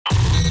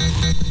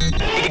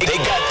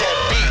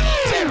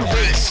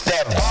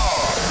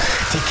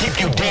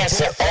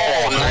dancing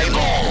all night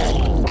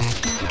long.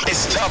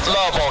 It's Tough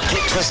Love on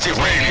Get Twisted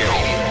Radio.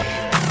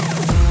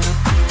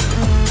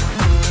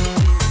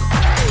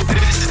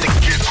 This is the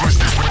Get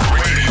Twisted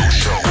Radio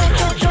Show.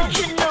 Don't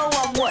you know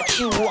I'm what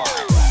you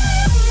want?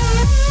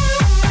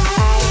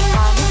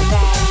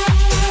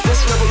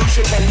 This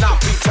revolution cannot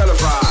be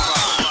televised.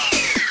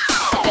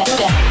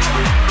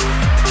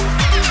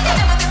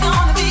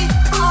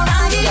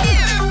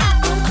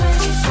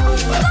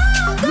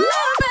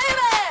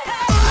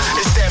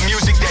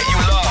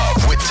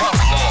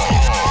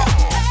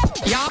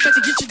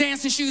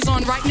 Shoes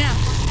on right now.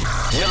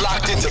 You're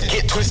locked into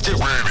Get Twisted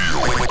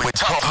Radio with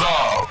Tough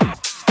Love.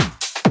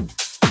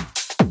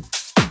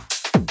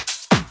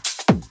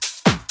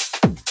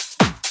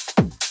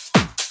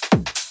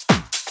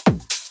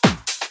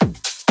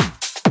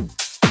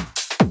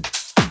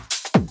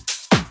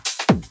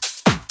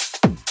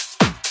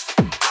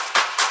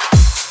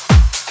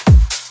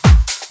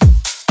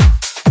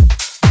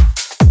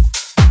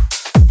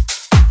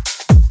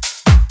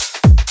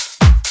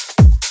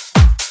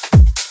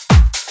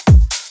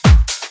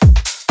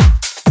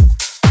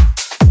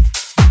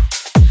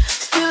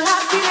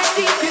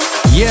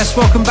 Yes,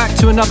 welcome back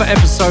to another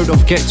episode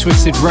of Get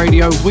Twisted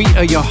Radio. We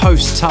are your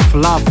hosts, Tough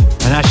Love.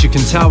 And as you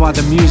can tell by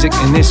the music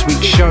in this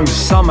week's show,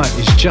 summer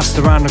is just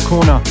around the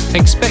corner.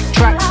 Expect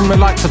tracks from the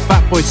likes of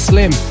Fatboy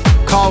Slim,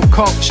 Carl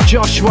Cox,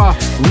 Joshua,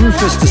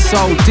 Rufus the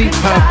Soul, Deep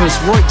Purpose,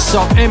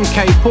 Royksop,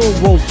 MK, Paul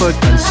Wolford,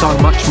 and so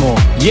much more.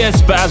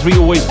 Yes, but as we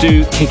always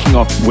do, kicking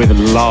off with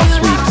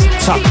last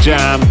week's Tough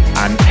Jam.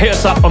 And hit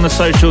us up on the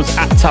socials,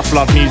 at Tough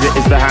Love Music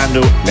is the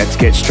handle. Let's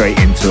get straight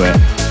into it.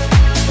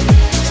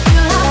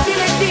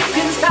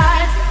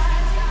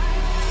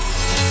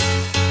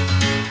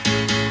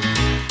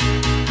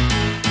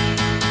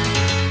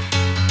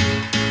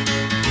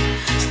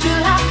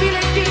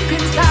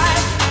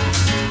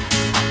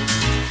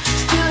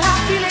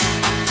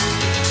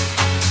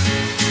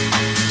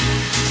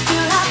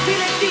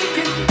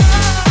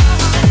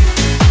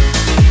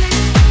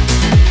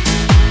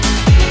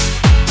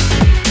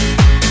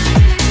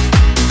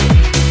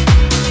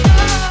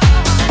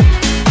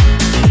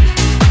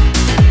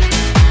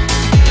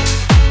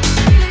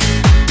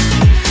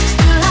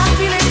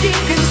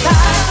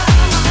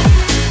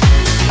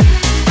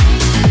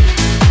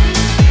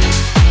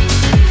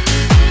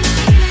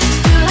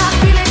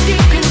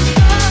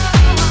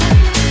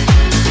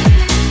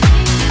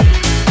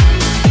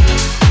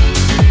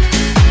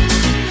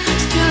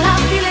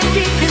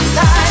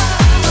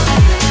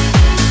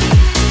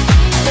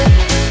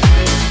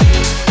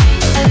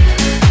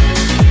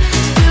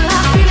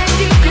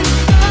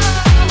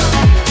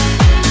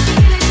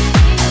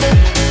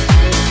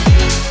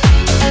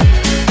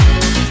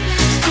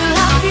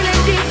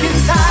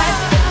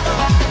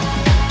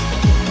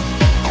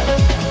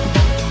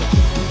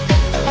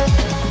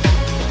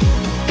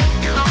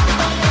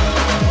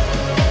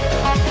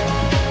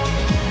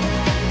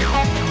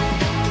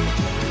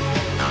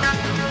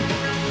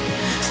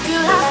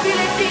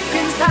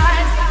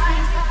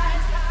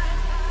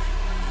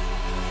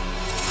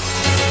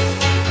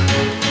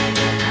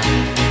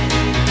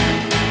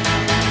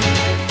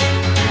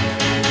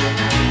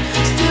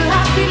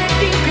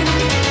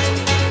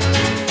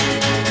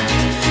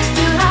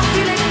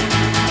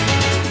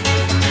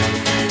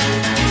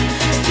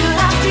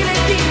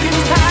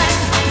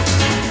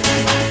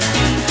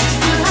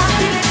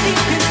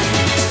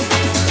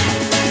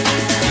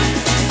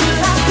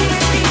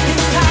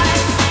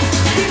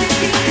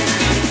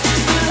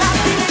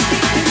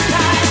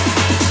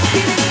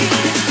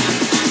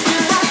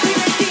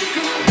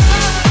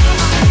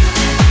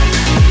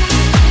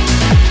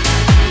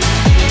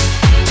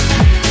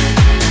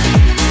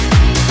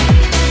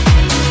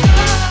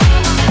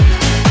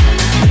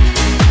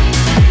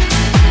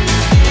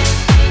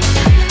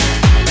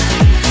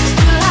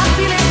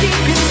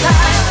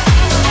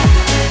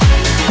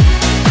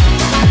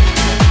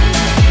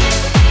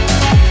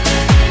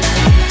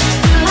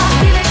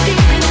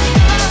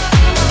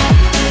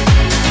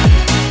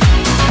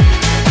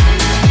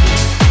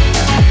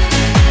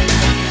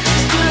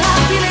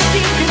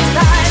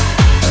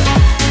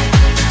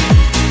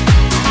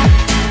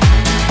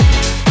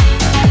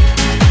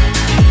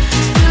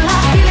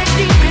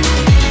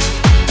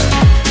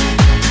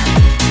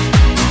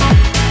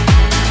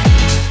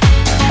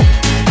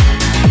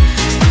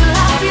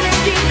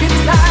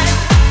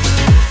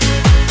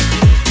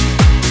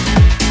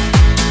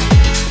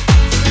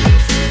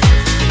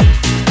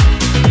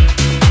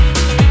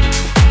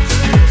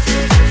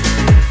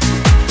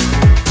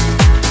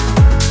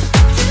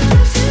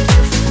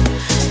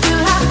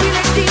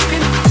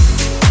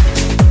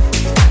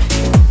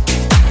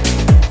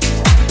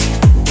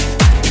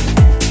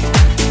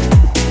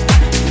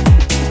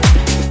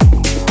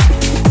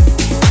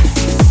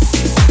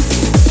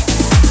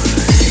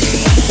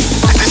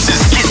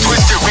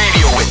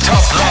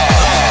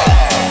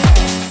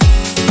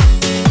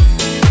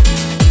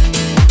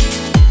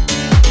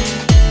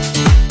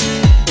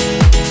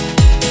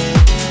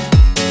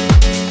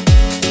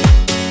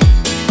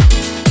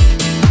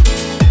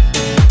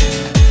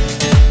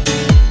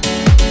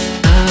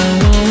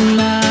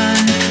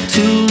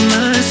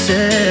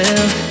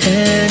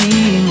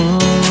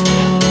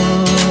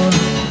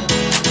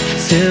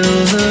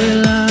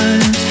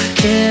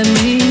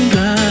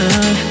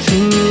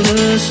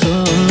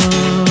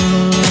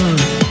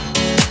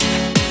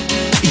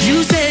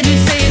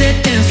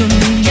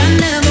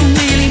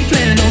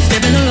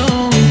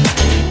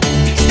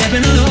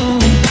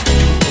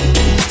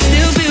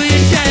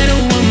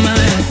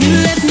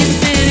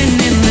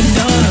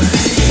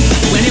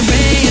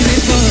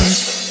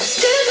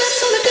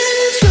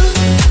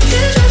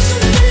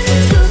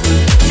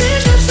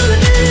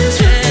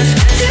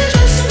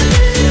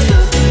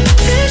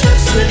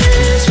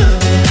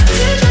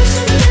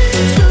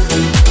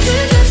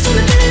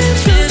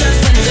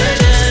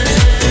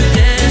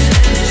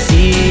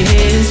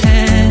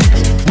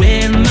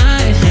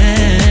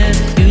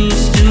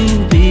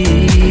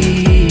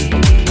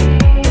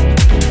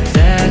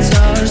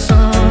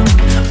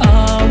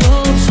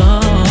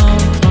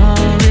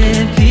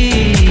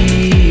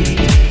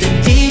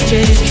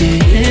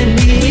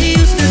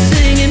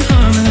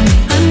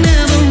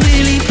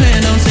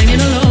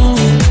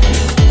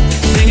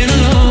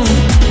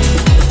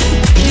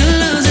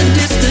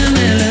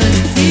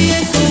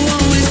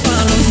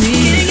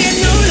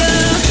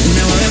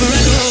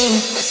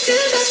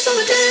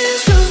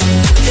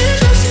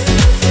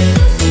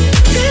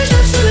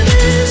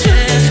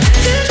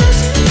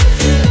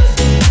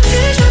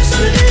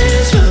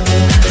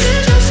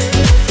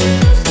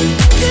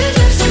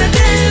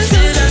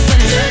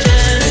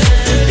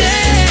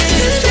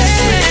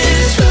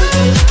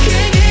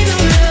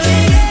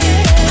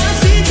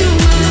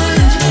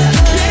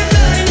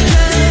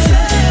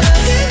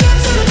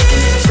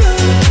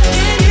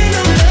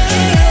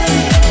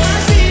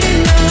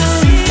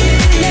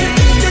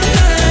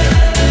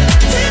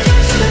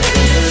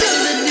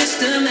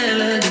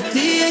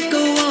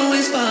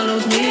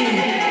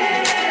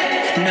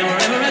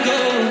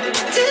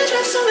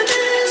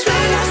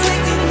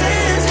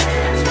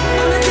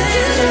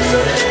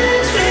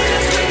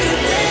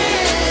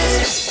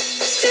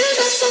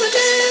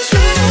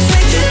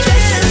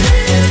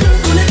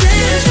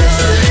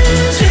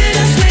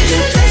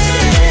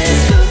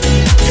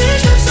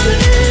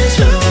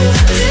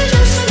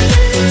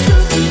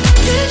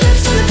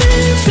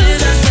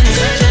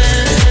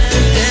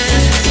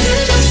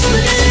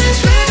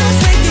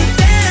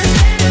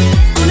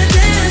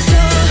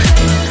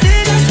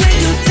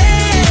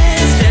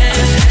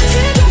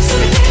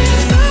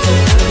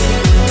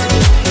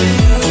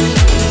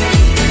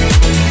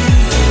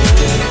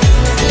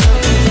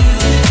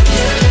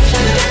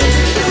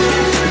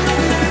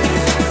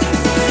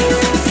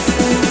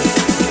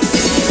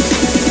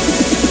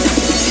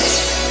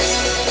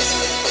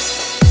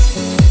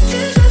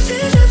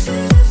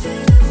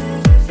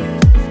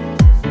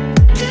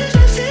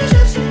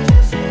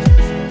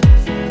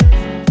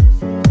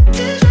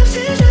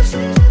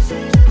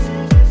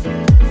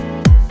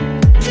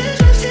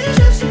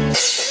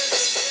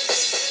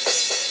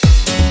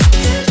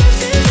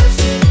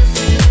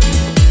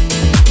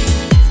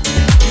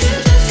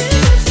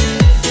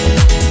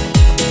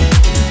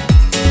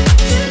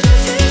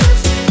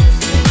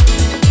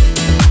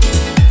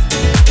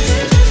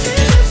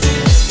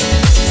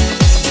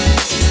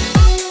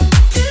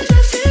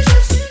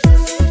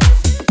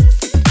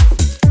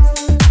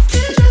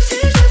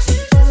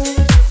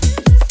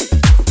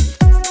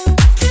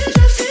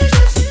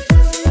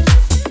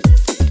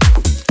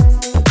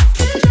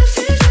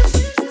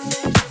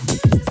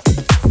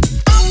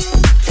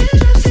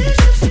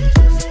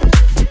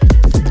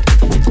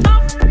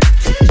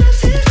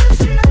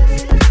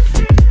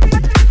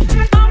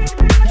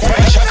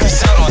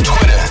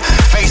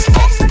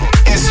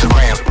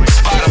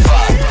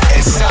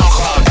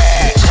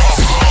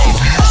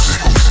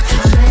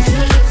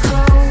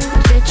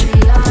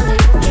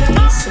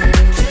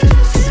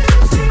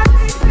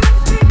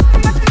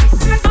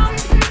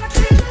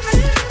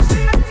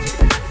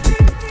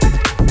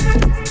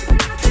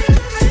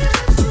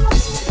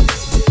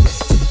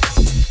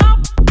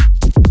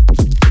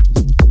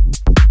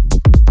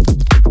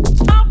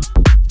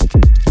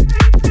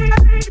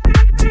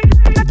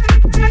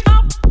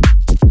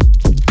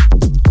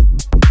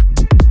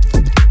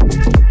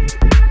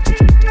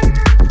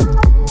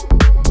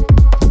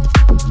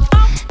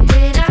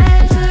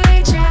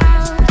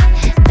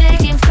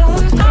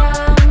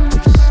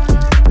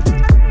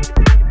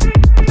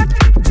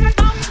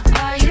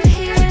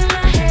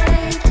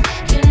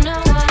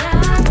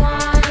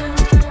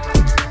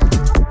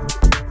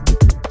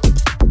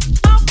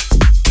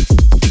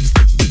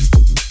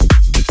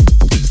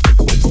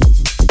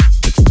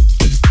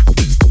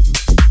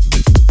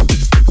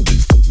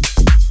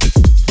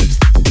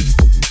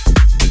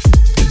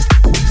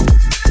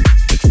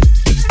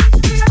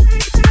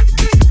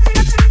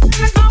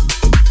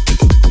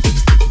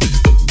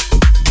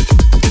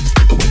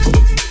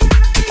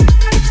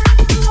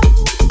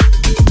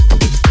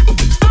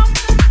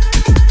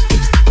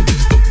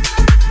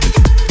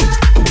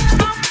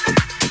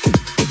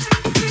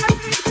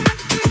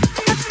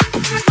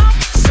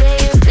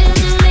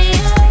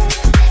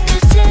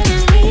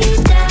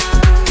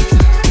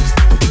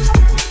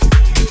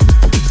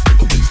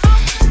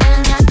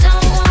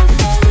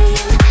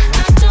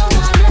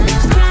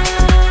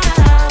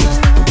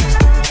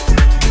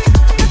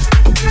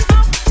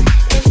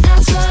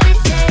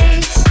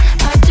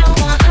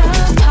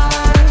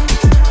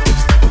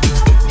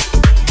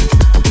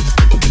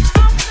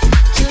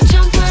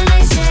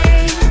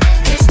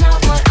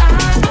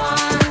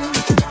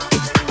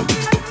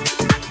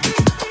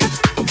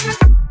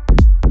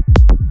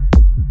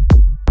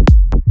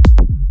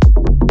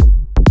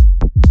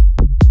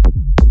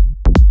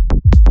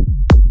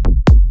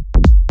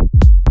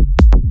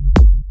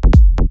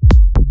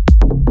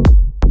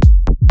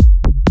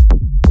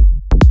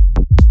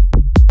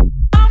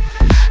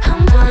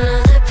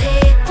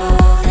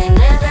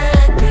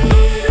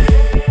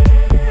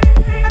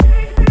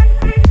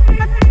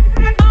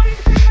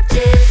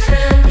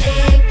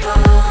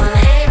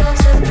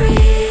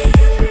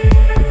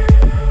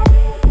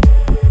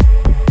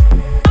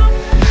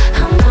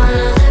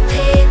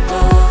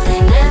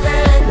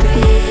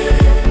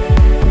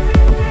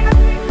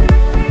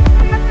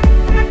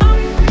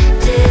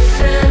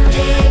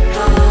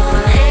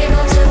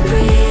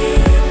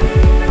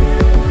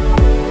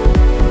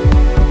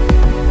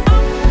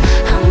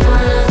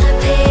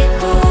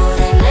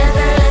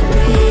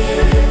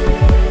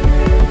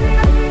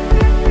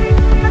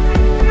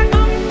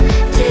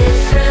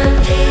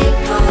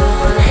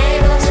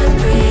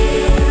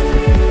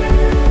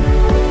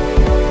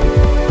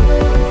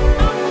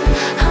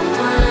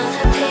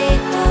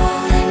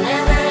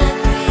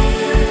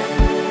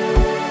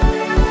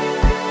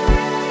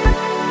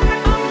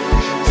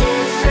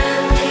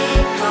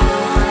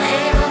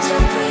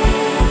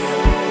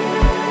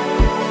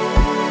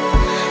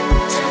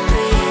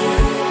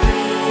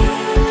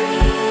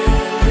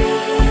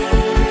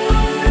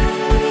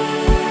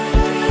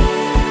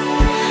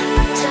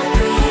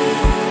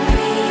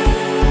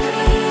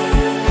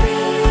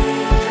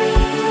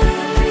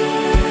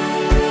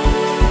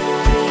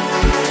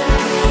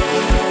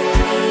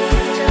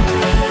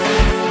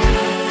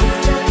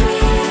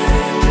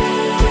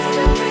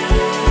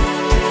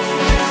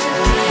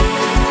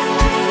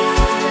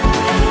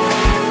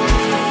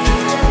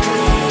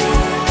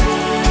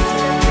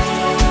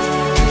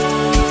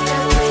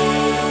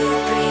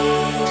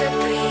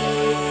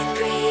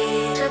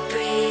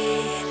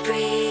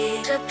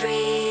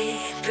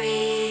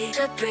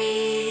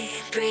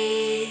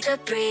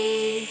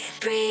 breathe,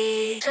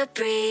 breathe, to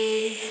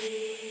breathe.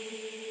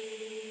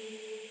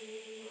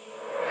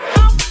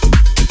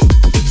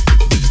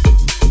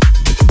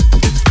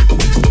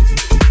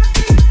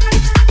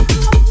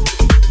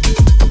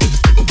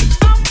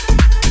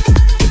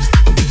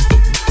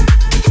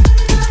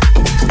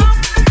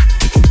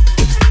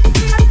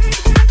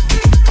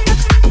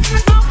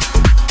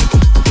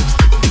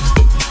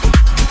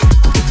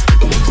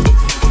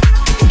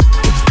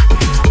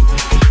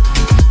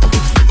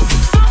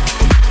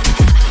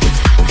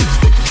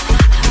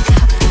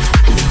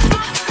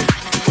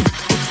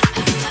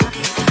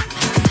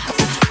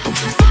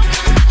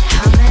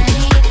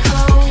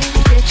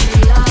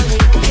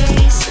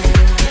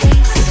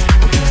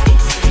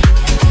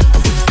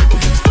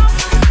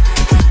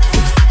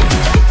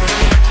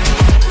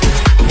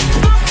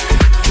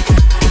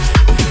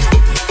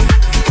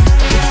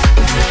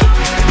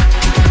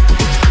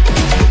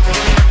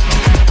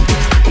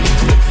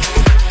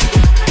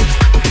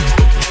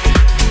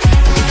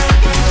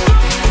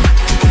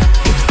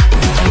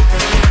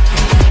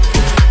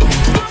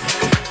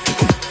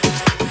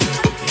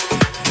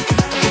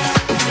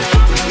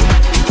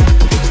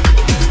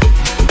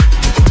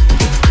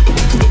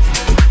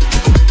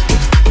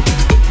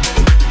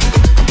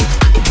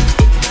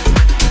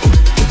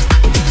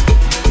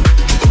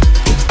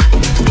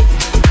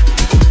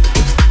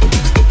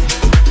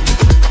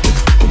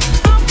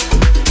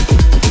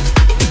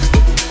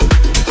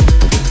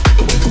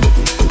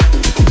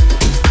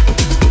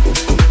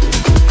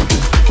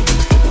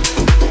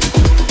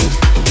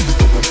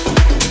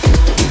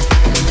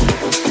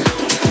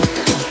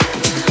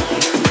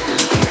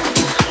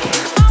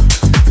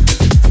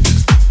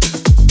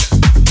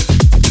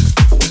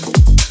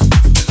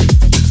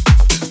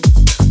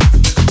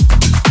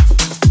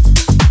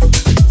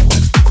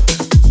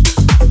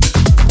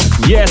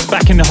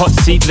 In the hot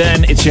seat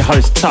then, it's your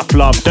host Tough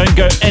Love. Don't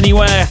go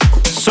anywhere,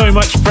 so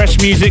much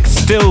fresh music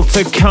still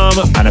to come,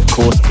 and of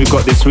course we've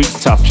got this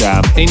week's Tough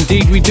Jam.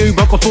 Indeed we do,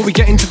 but before we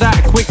get into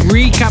that, a quick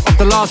recap of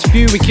the last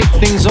few. We kicked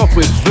things off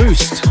with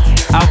Boost,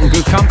 out in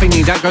good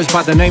company, that goes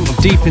by the name of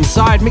Deep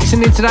Inside.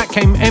 Mixing into that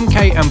came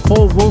MK and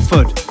Paul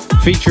Woolford,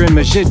 featuring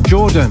Majid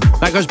Jordan,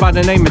 that goes by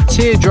the name of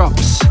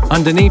Teardrops.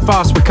 Underneath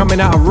us, we're coming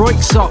out of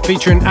Roixop,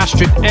 featuring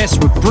Astrid S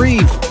with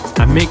Breathe.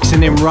 And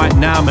mixing in right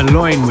now,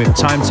 Meloin with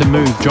Time to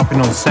Move,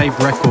 dropping on Save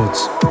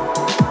Records.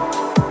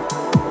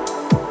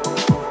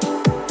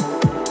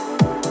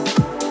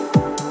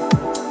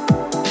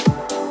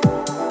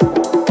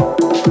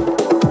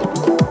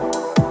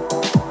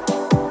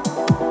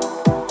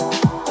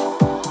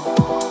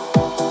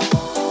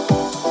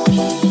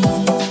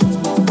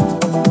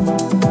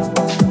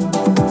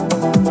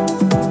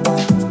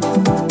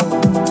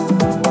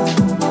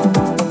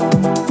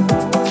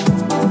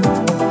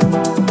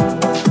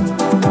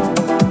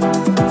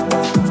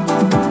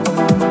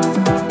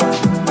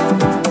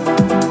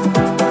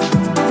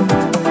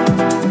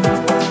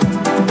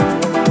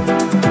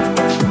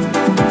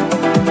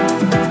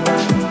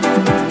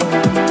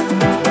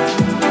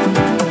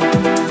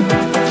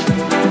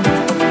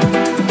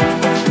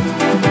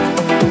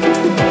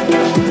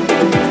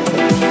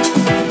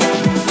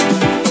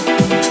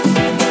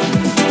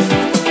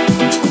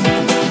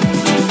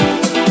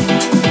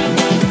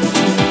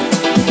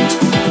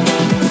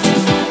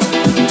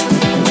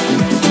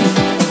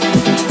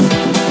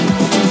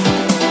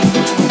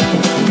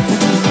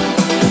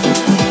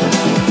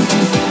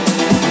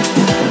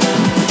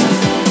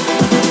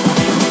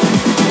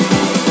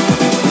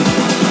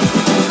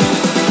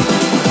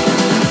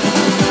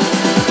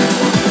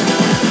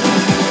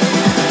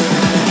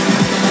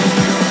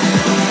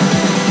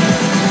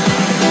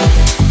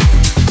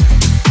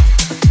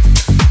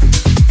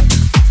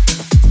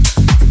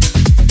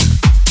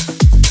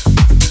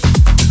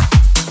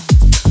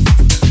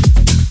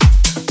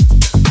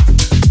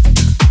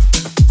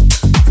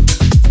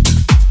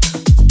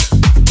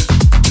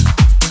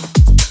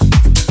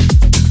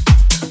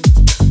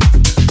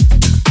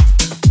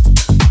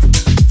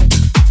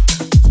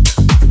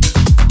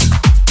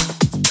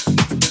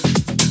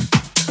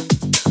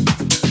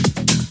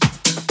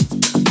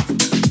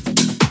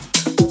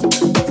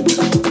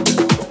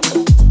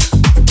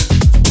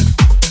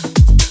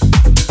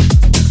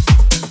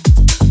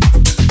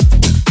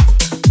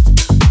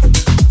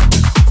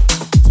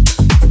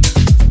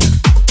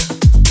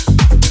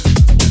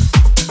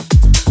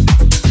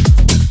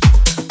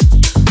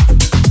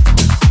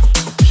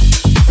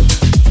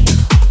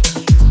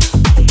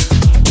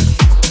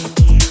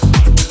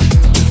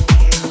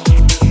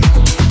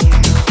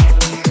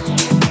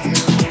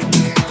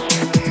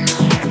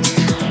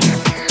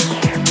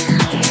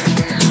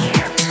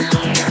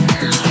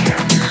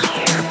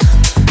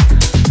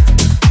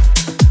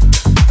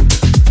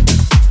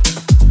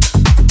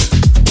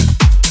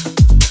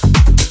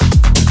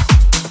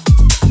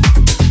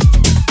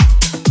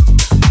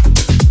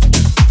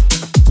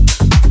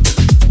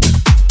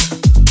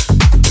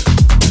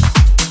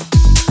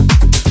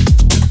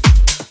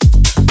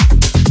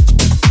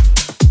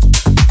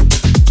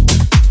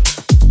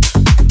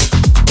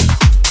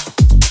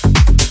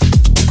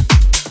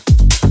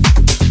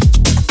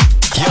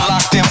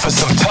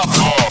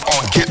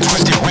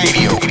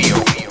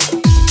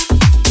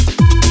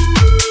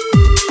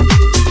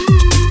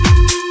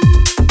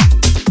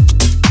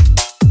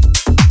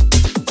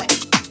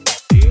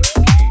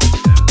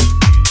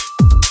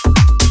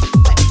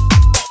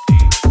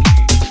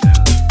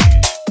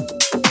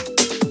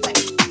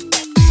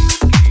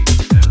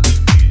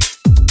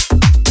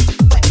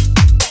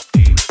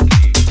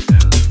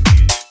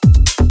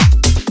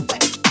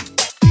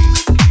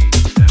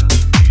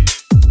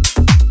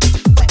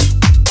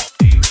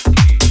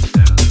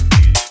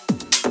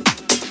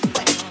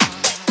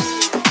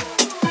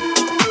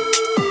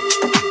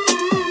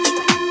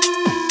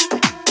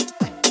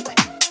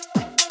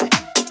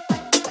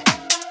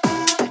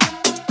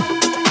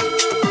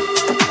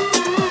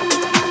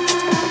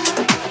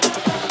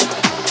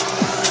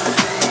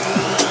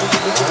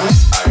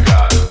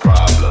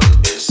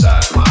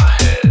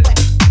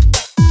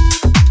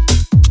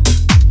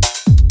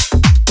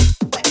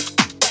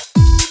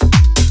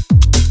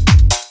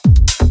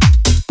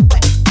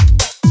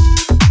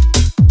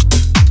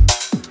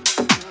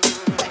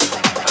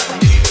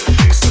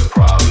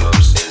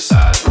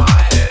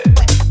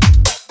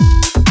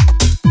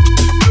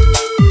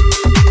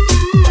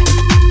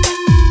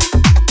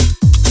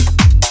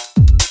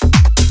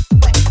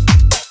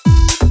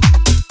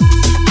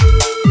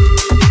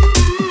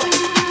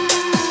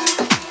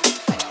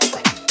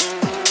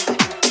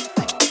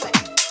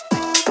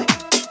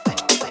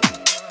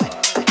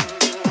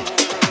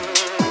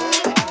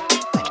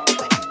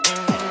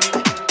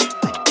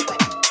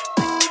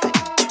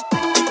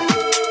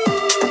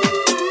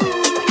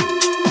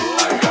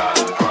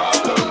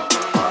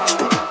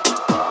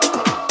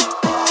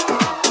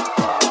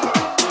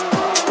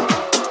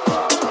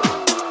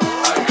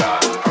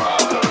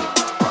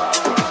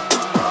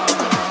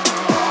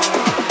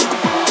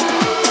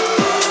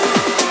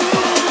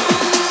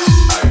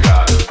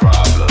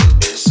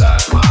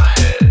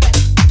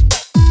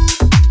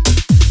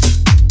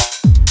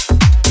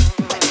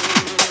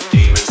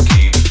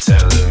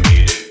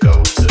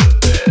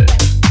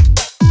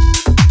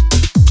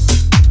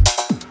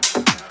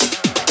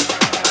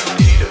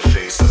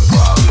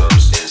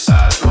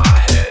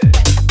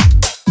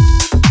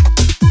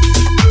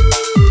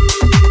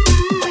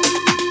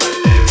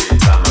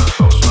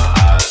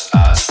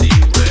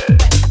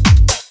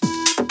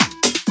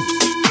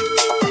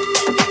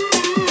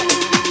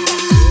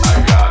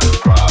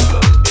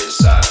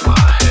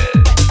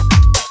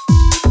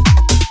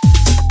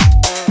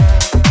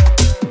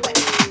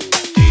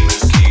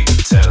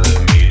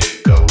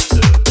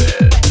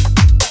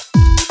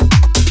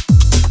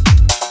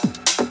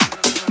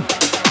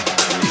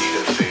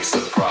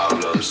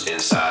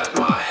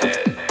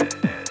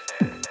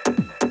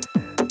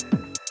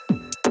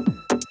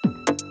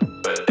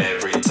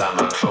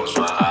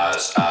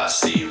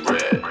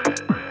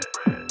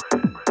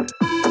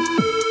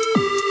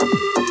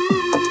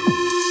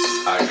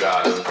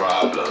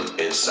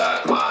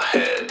 inside my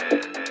head.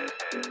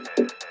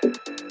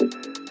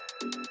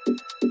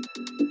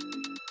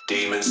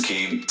 Demons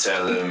keep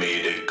telling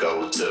me to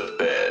go to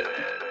bed.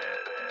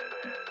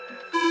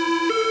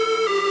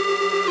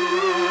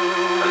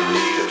 I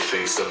need to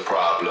fix the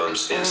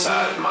problems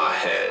inside my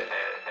head.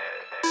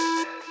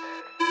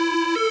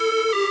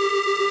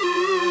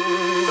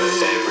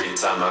 But every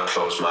time I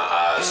close my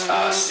eyes,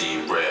 I see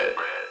red.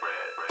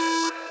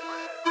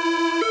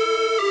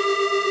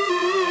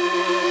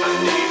 I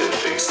need to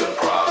fix the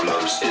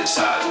problems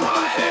inside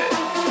my head.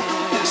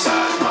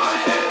 Inside my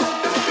head.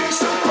 To fix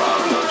the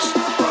problems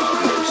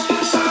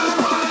inside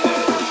my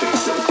head. To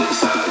fix them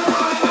inside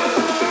my head.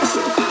 To fix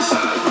them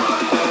inside my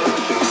head.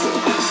 To fix them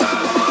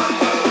inside my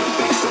head. To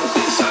fix them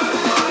inside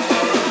my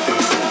head. To fix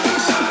them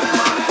inside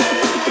my head.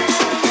 To fix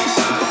them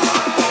inside my head.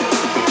 To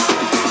fix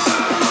them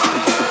inside my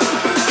head. To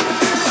fix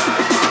them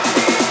inside my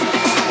head.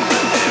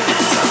 And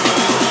every time I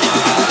close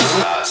my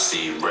eyes, I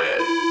see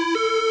red.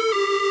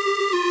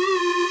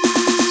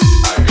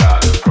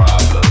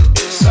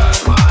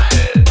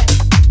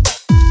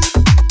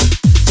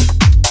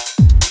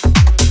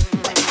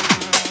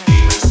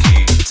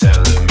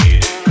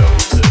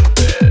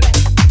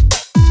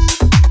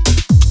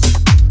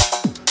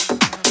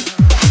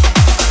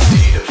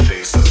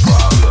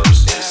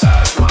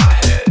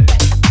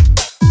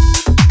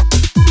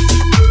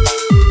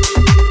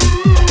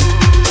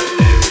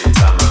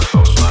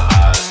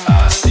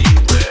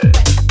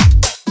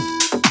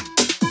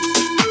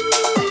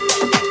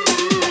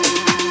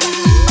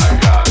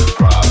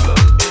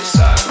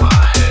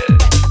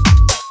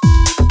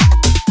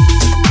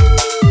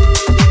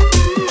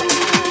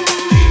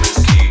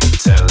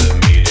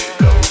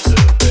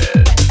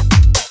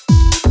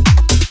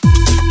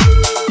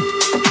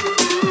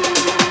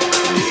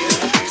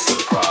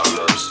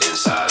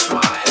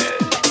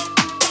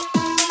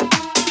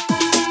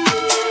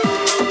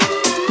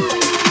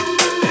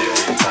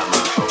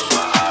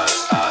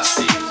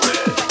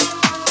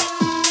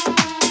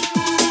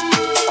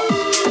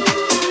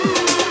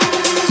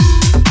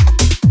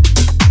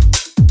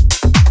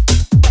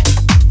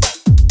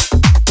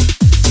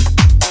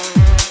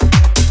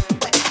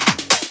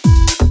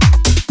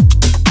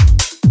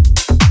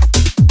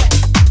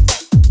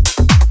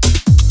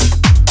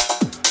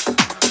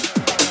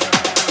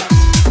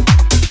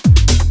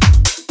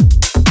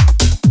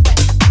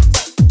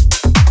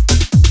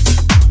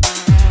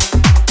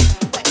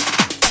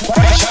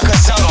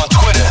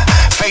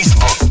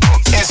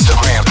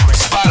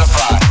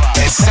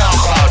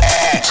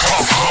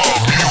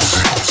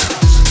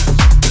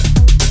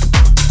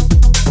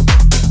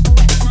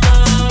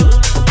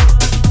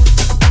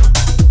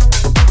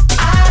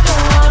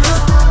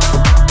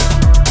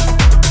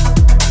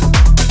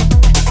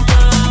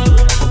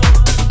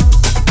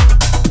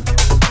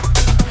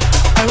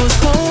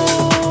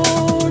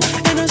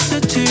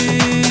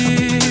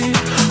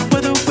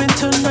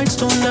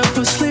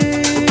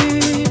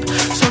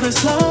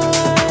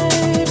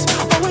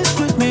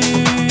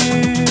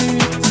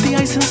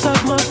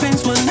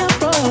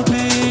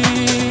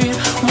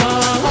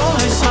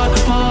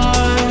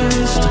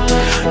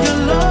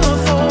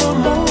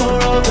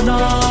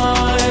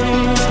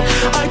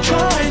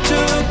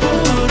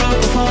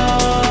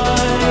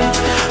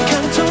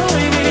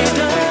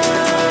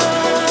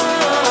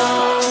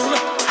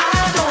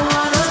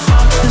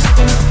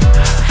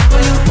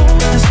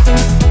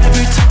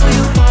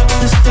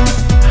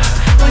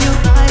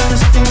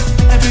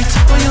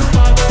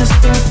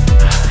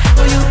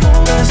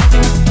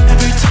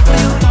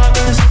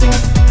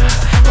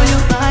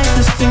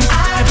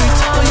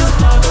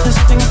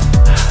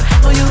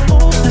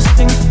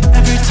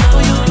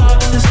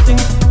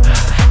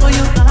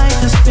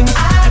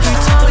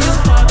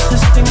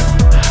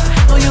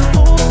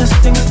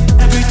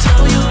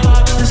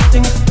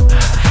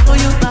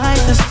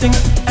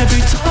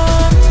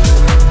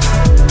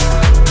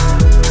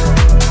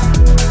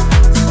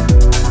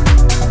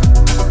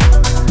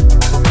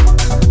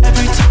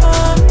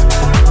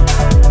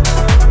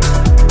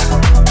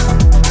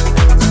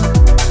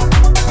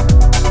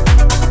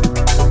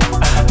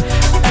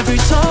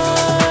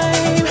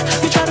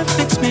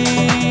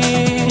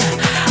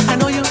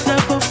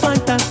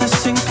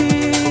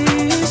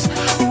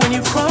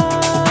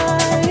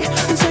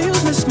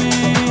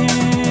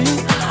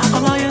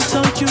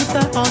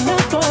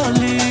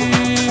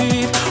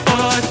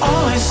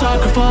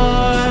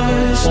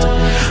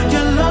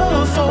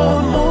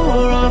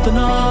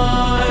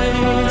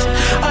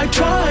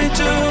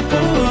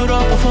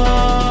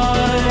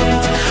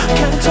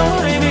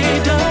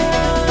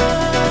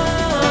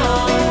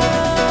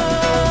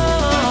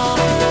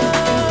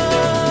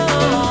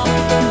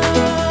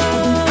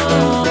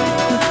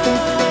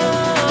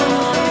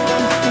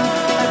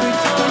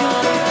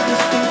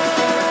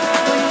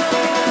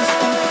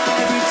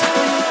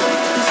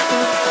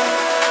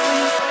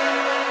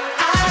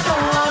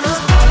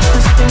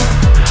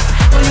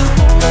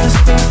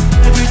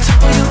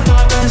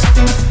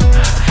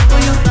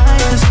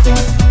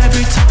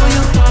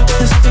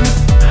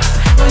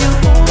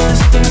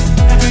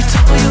 Every time you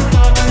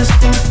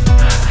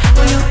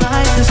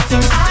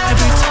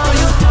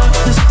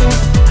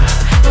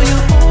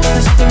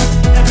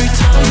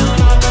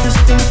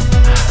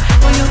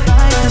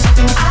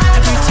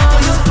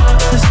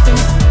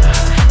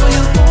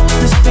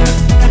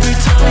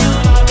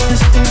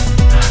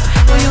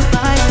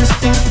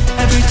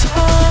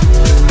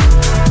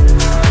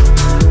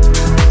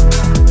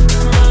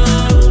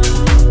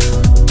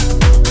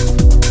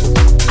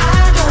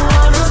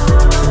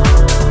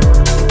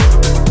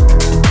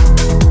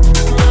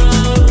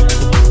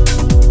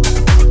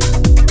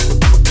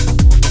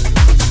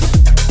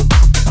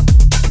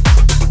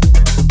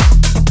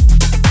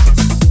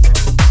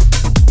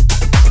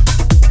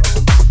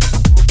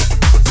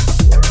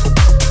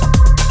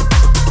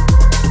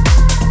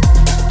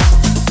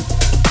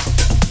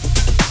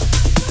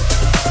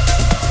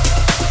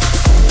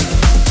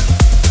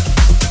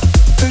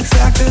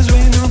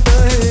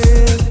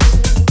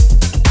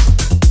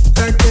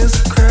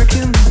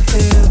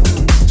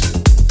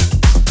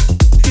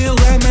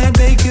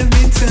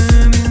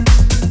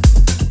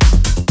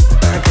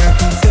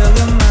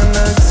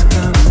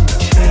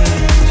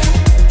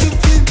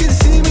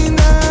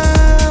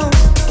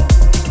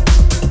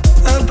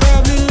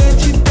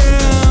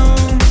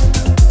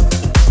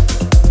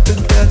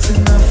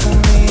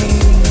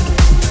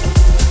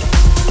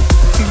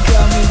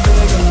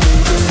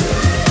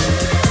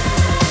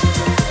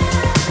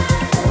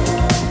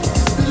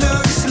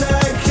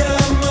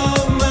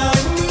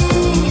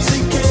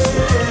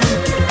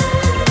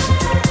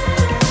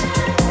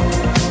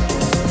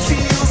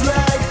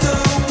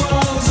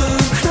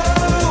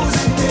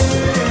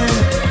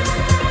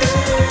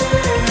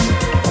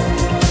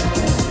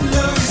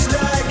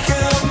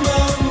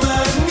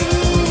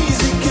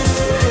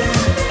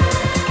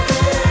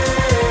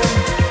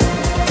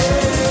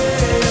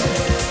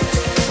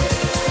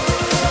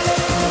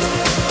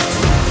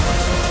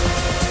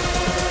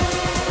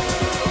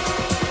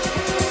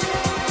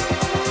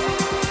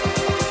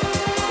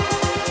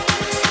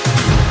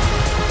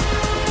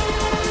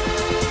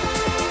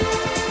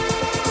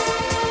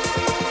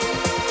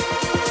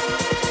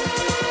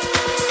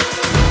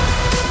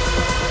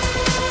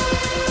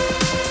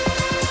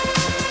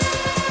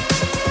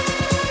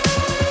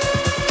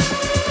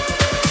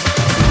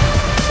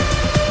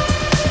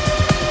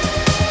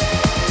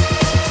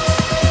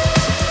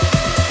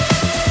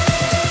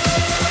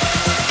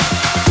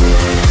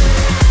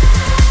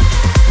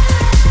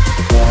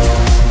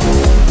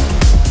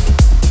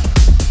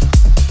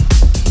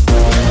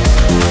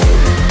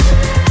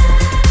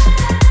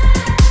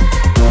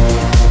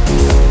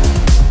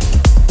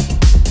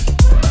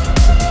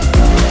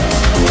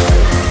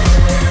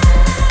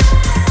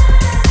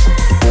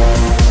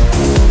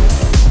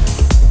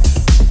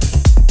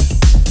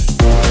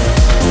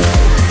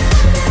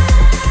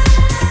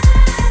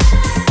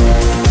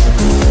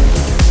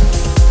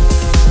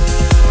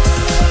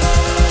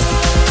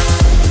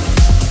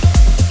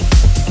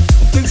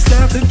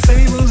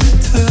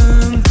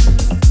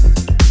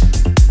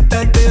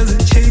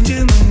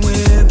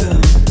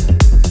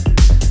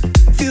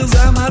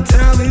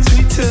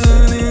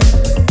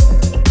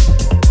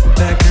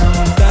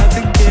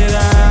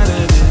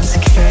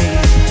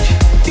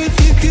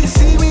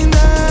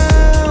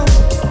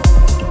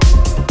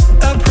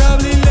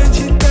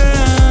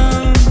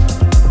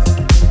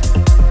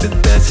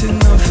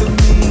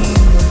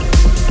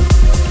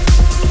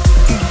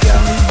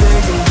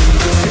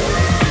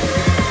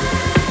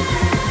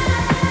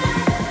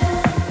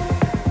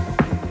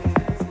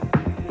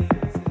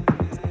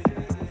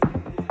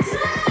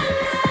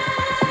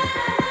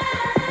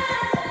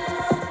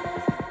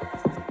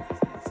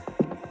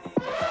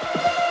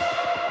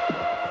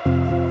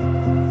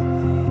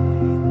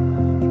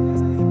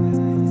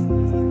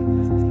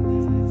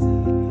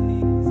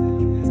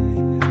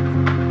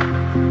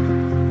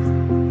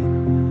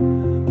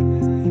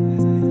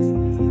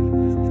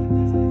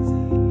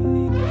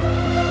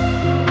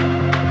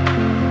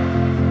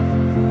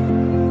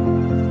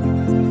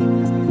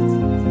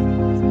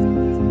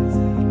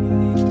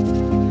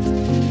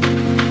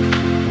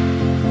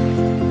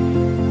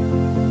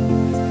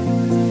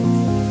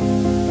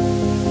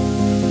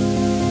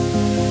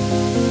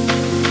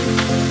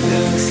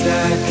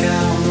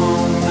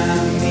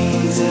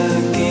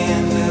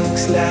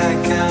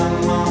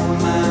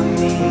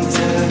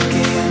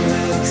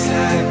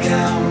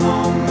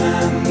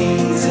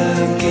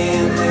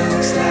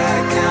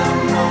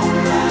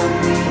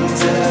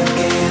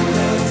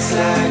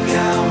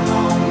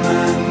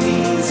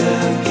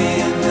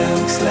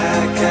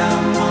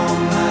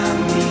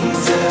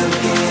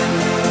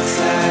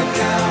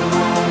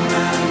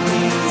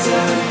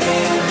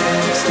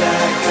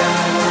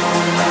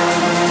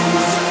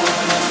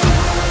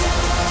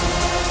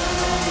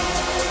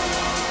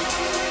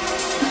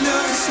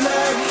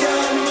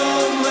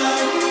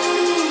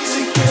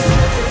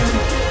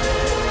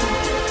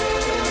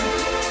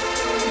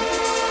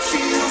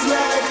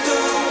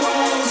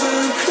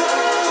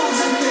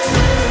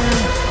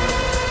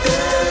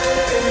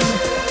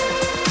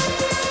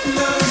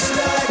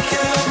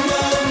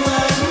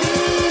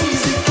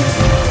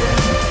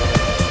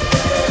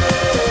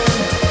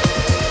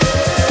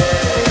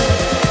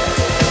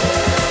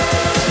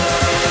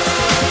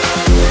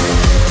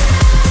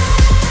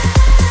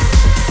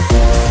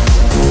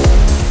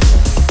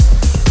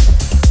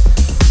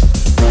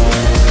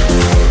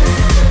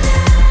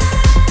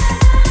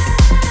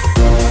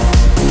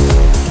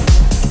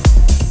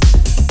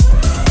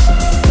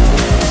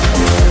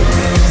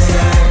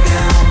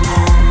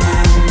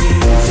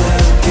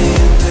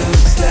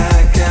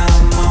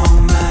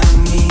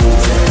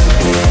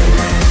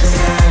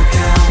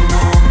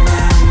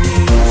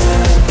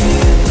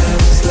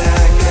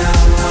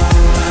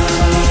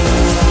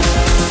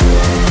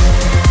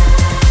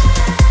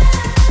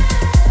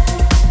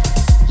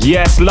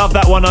Yes, love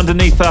that one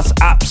underneath us.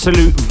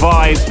 Absolute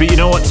vibes. But you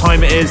know what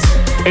time it is?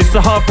 It's the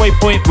halfway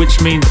point,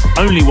 which means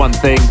only one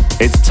thing.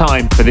 It's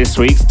time for this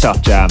week's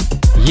Tough Jam.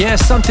 Yeah,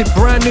 something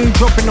brand new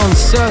dropping on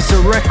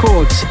Sursa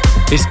Records.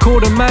 It's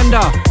called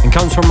Amanda and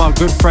comes from our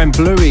good friend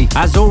Bluey.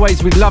 As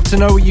always, we'd love to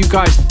know what you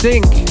guys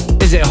think.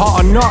 Is it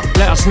hot or not?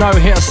 Let us know.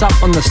 Hit us up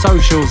on the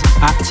socials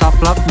at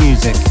Tough Love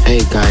Music.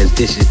 Hey guys,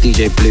 this is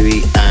DJ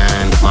Bluey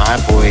and my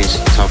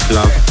boys Tough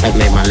Love. I've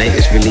made my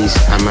latest release,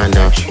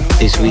 Amanda.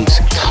 This week's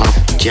Tough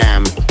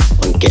Jam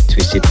on Get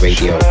Twisted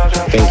Radio.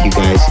 Thank you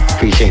guys.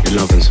 Appreciate the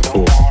love and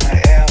support.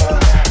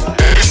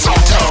 It's so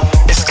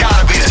tough. It's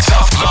gotta be the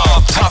tough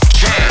love, tough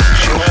jam.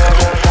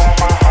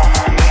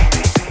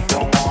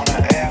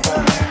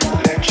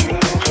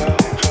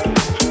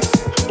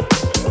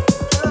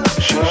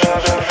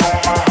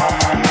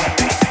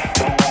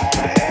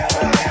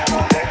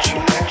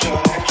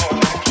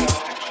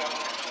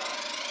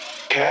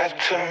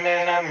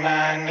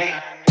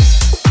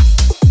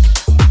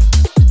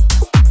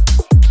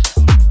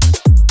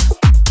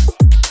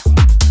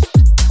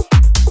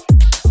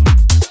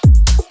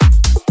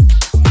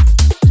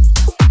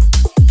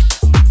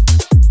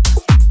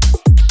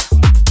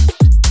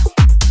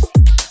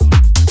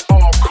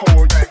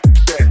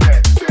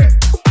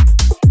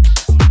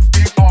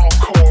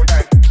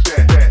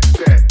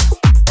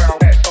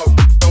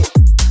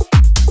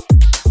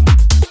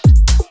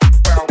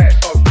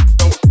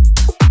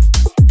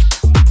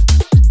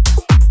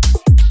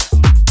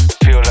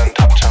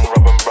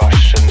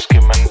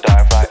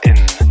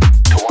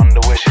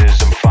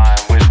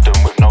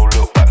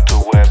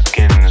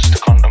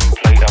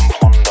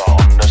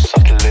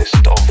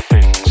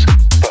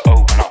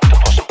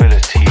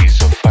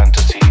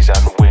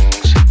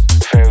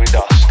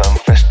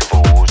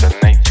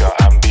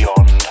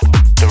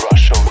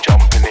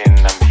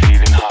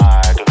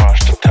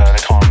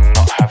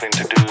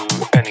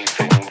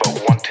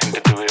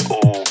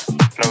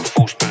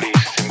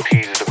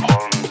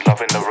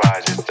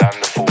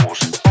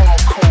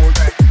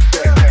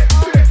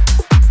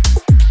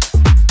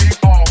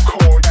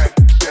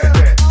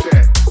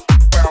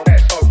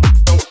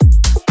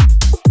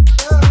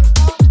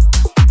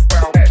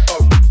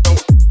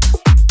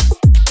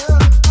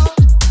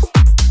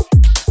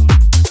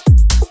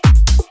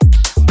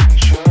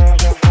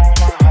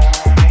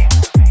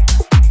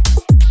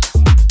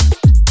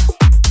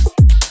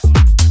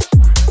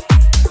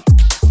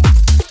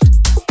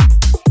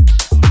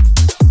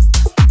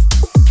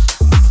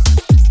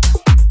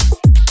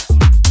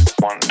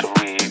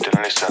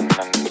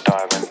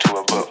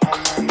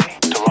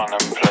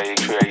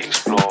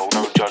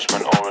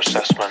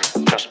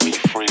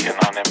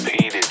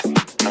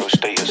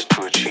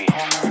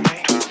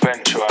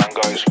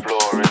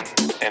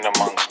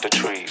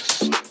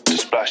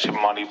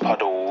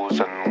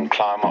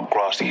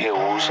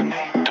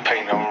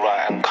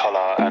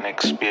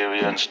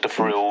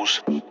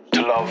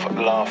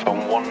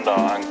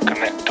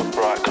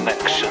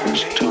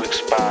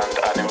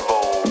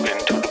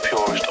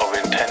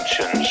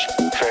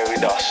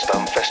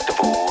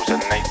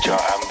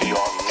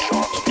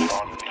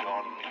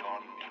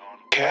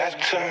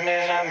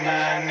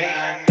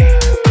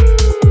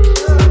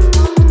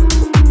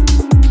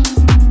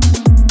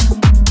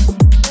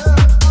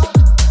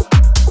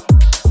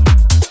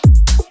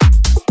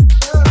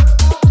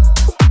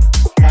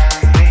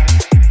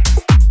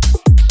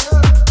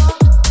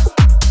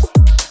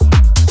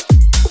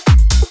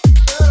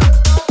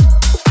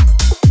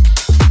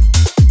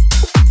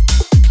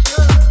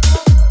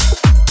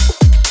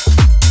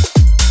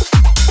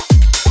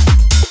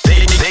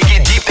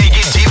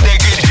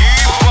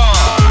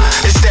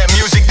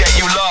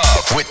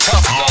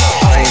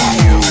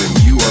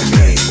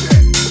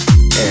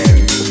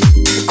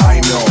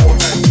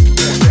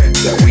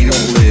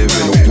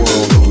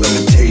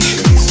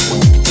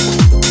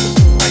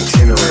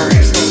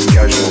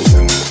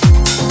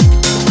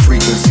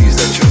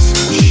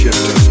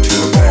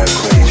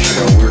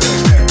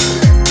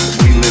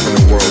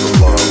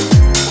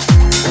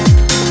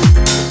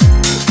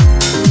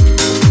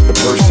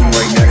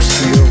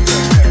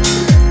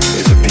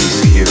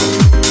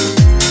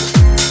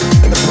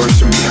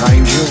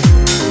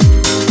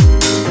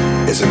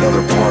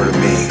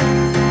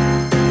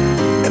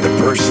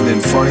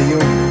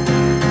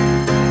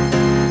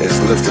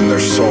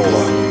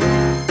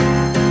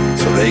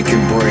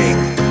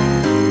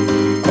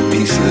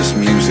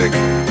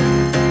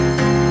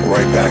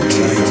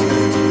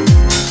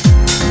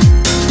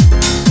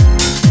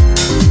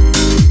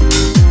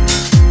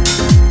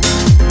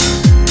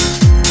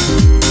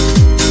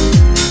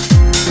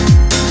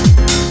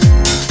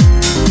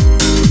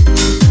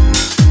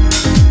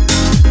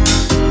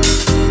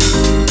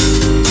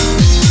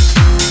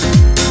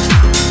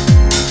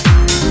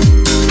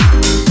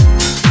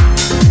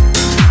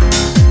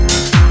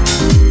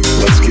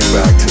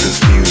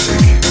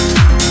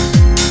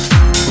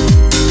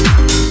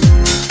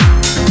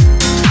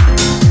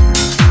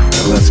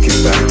 Let's get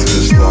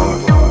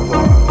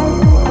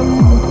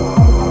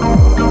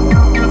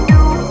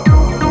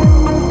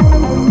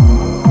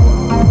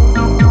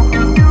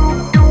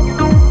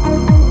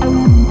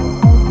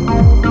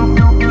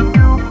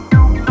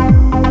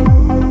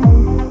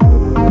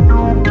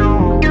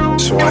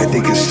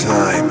think it's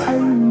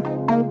time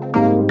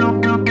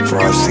for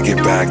us to get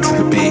back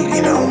to the beat,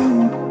 you know?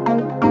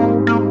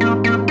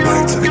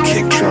 Back to the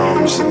kick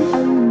drums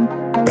and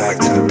back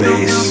to the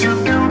bass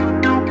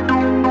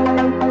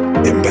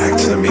and back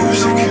to the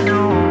music.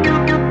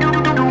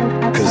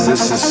 'Cause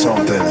this is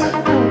something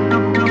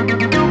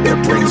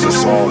that brings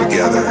us all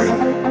together, and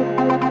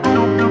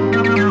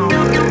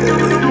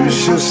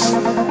it's just,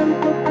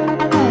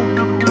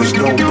 there's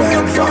no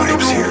bad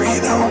vibes here,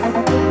 you know?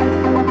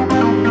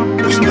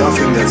 There's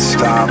nothing that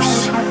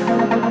stops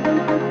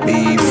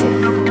me from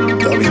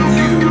loving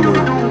you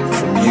or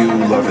from you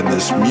loving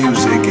this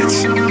music.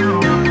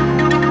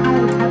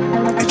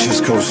 It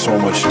just goes so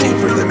much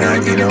deeper than that,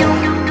 you know?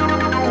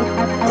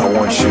 I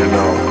want you to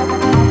know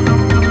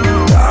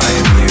that I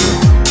am you,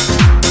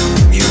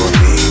 and you are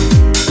me.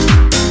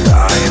 That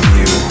I am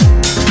you,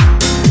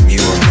 and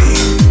you are me.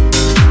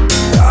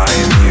 That I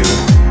am you,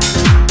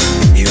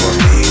 and you are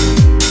me.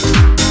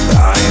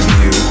 That I am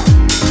you,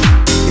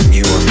 and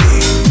you are me.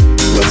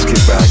 Let's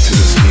get back to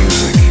this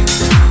music.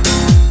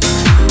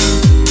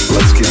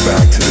 Let's get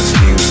back to this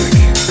music.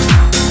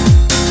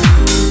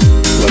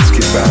 Let's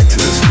get back to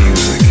this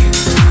music.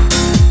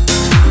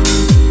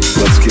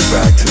 Let's get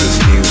back to this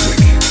music.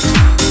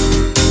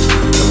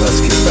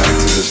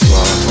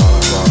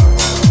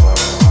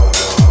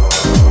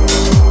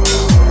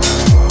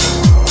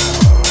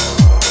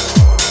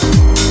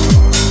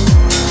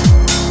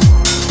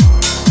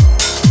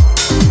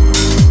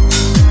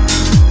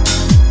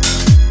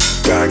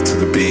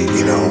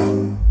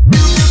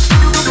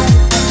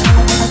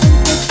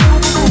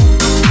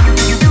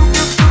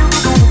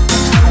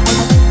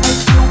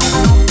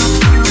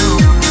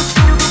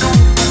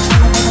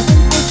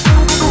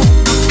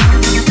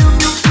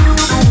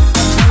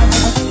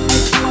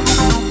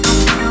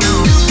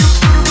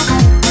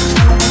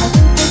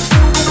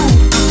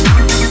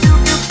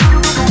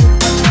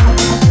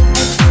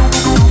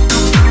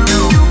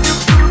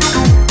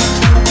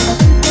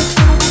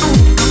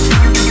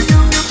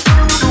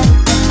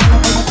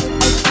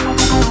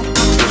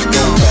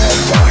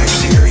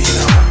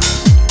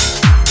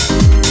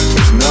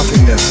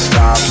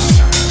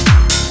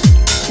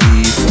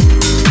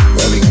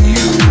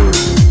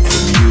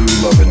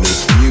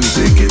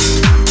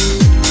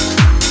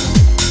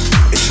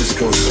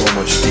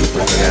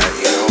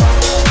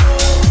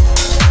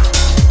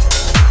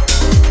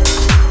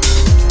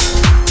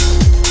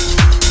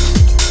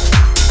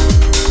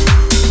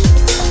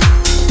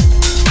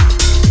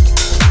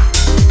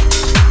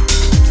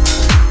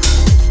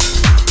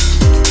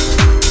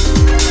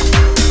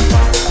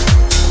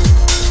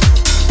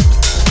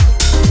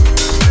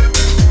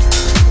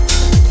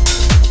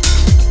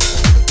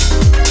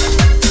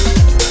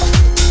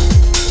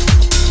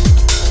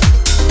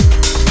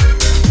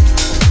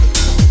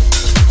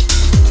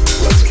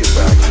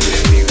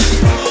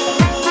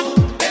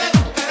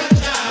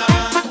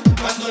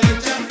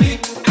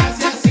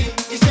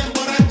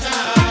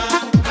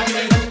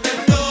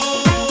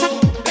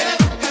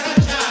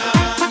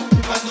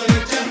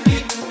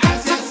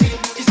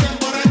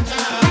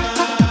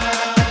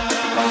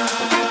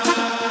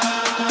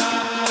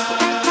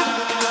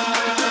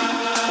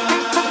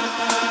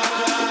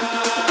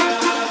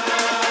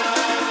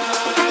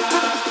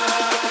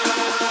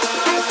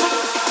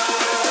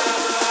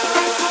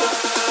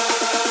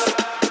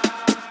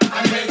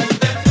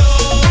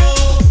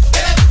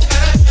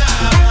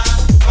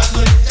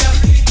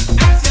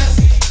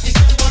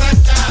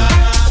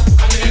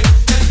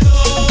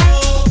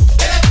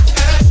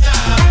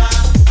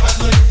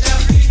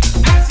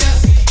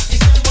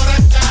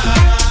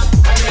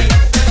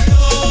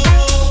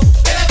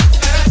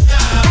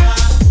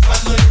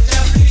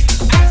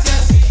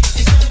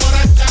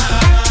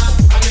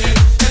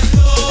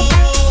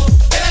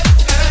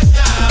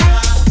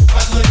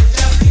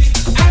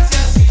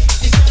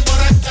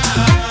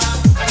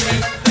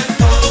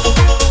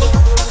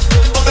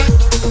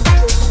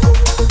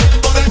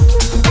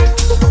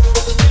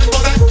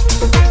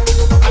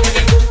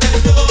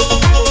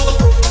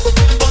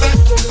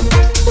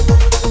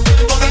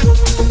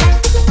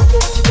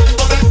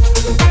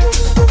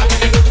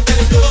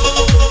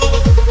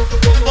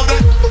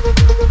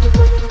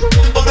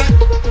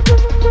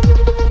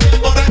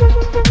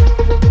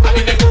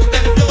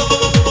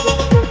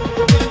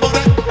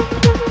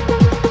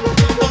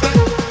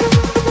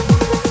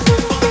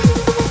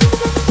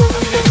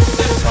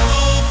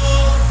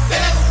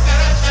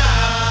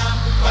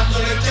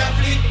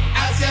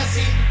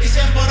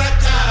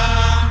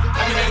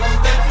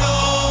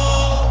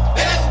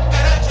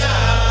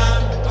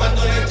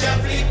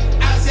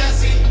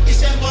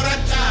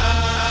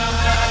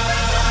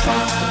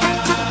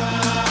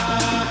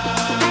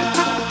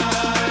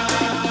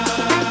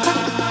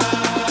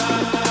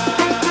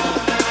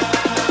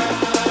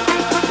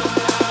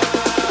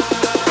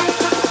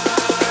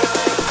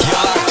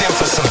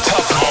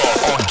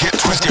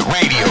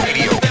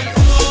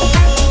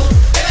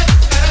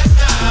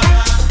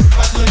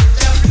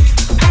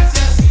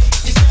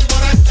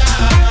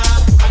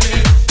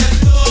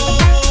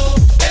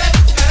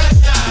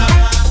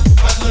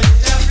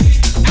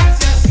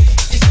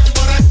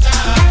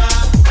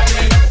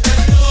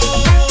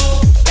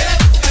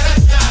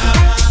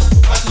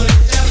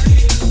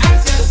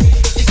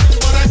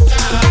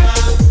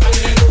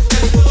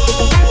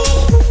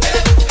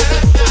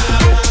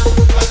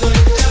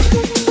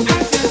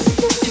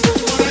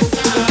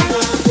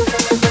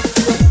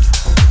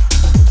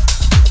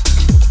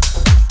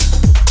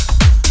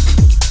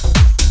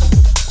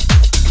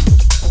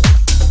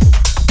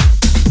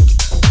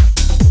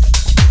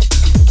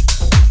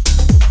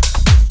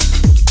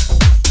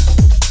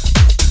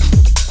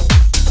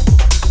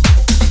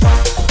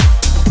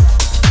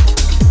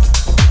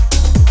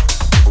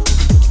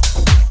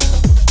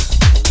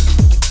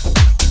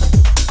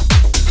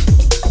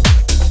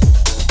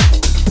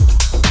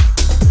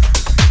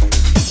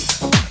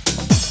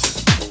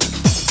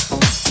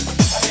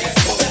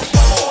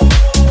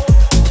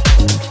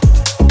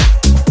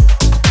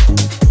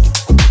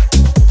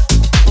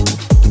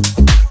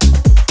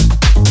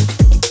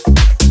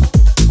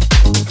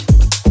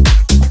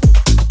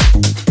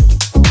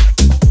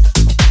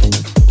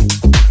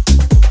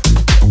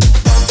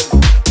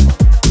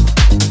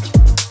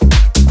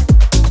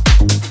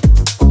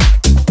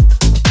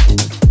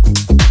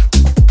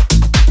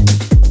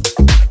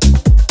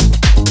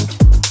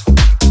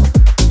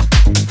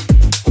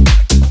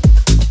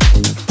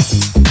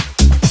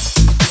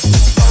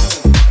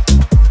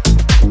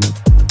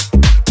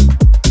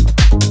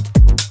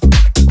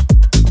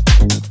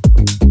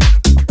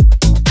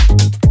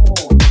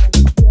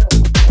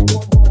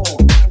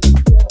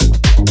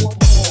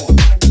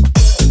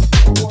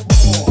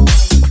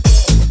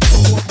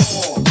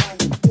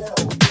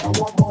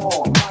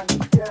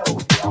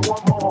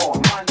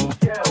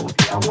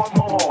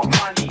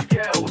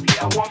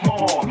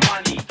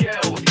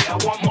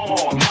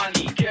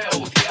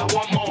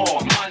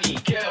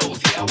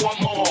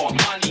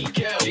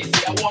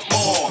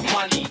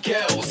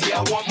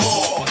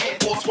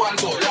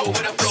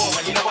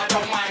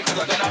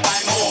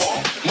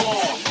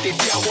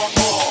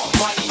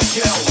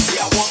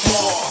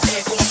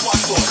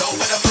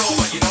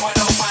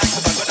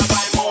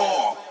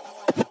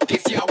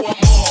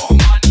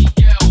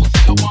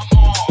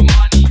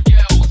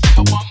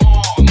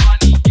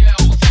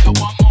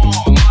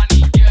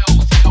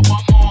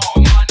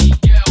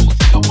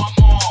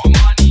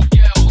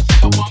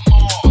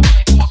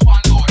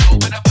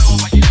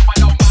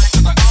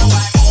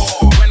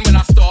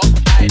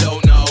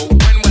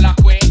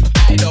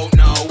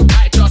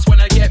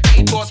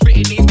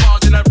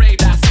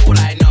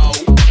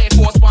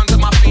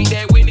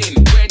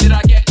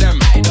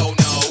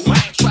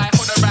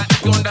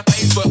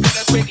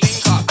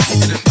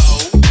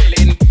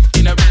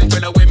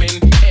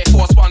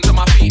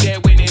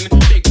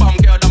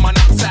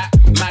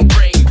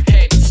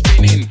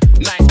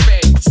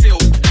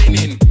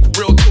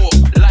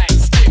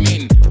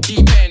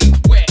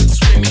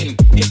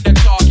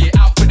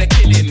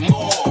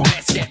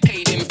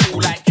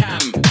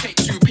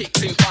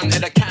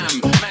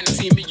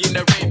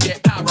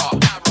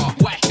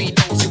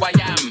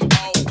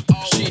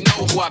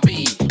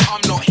 be.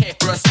 I'm not here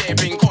for a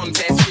staring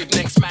contest with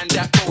next man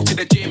that go to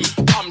the gym.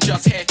 I'm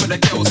just here for the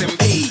girls in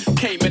B.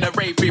 Came in a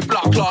rave with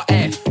blood clot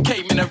F.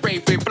 Came in a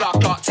rave with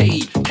blood clot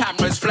T.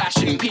 Cameras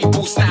flashing,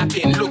 people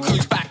snapping. Look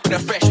who's back with a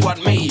fresh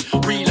one, me.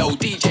 Reload,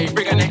 DJ,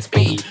 bring a next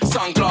beat.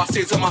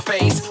 Sunglasses on my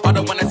face. I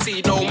don't wanna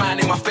see no man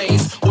in my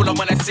face. All I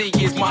wanna see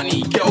is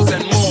money, girls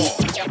and more.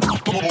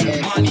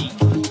 Money.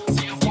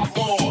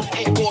 More.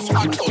 It was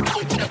I don't more.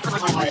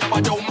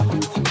 Money.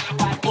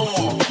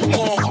 More.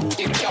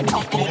 It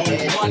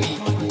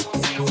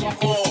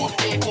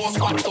was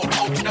I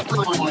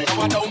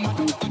don't.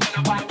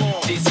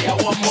 This year I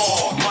want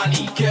more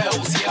money,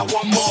 girls. Yeah, I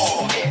want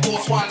more. It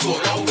was ones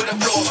all over the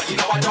floor, but you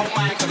know I don't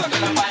mind 'cause I'm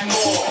gonna buy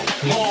more.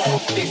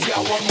 This year I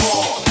want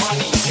more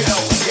money,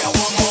 girls. Yeah, I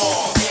want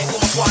more. It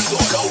was ones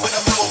all over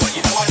the floor, but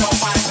you know I don't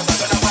mind 'cause I'm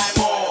gonna buy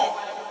more.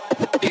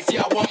 This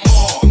year I want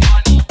more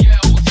money,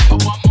 girls. Yeah, I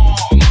want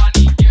more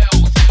money, girls. Yeah,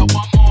 I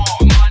want more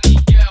money,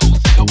 girls.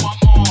 Yeah, I want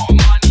more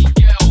money,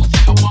 girls.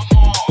 Yeah, I want more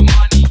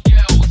money,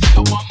 girls. Yeah, I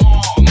want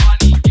more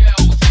money,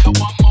 girls. Yeah, I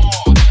want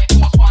more.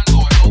 It was ones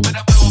all over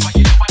the floor, but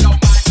you know I don't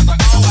mind 'cause I'm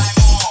gonna buy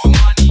more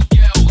money,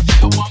 girls.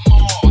 Yeah, I want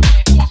more.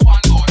 It was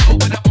ones all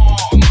over the floor,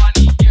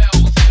 money, girls.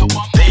 Yeah, I want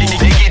more.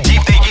 They get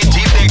deep, they get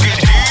deep, they get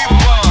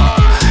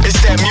deeper. It's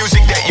that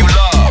music that you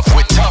love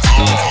with Tough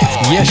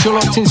Love. Yes, you're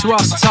locked into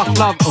us, Tough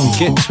Love on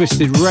Get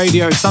Twisted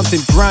Radio.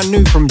 Something brand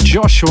new from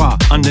Joshua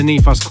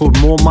underneath us called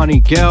More Money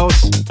Girls.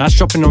 That's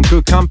dropping on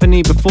Good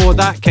Company. Before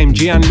that came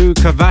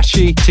Gianluca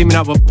Vasci teaming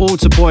up with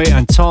Alter Boy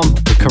and Tom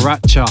with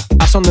Karacha.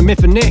 That's on the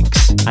Myth and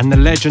Nix. And the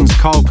legends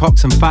Carl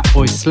Cox and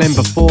Fatboy Slim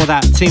before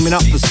that teaming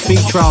up for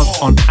Speed Trials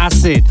on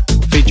Acid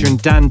featuring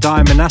Dan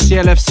Diamond. That's the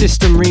LF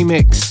System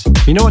remix.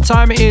 You know what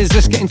time it is?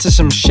 Let's get into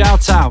some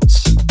shout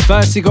outs.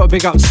 First, you got to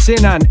big up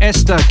Sinan,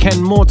 Esther,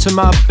 Ken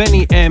Mortimer,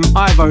 Benny M,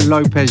 Ivo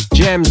Lopez,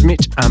 James,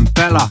 Mitch, and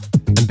Bella.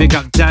 And big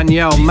up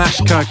Danielle,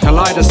 Mashka,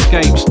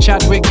 Kaleidoscapes,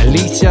 Chadwick,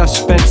 Alicia,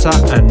 Spencer,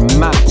 and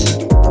Matt.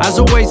 As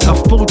always, a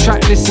full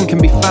track listing can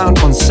be found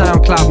on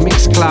SoundCloud,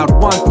 Mixcloud,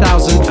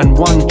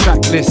 1001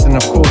 track list, and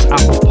of course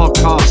Apple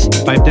Podcasts.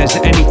 But if there's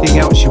anything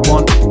else you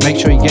want, make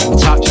sure you get in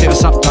touch. Hit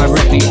us up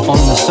directly on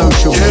the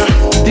socials.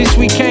 This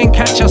weekend,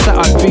 catch us at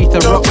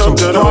Ibiza Rocks on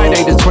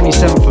Friday the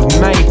 27th of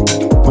May.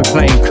 We're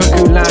playing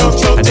Cuckoo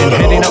Lounge and then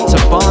heading up to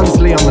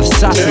Barnsley on the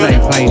Saturday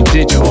playing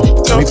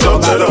Digital. We've got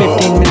about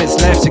 15 minutes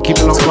left, so keep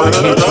it locked right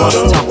here to us,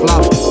 Tough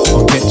Love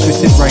on Get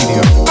Twisted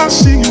Radio. I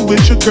see you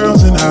with your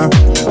girls and I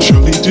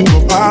surely do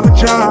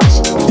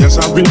apologize. Yes,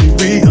 I really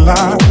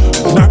realize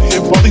I'm not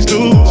here for these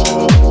dudes.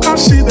 I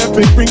see that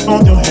big ring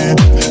on your hand.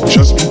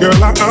 Trust me, girl,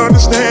 I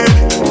understand.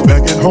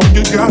 Back at home,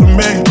 you got a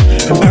man,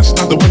 and that's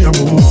not the way I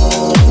move.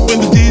 When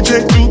the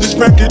DJ threw this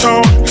record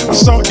on, I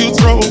saw you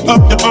throw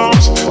up your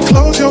arms,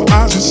 close your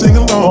eyes and sing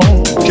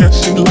along.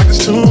 Catch you like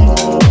it's tune,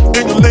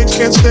 and your legs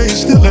can't stay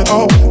still at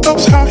all.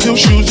 Those high heel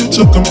shoes, you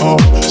took them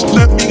off, so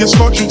let me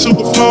escort you to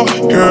the floor.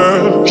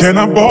 Girl, can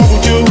I borrow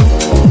you?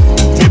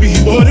 Maybe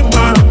he wouldn't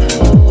mind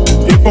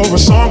if for a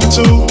song or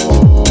two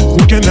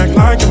we can act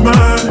like you're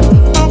mine.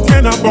 How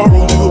can I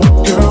borrow you,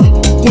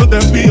 girl? Would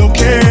that be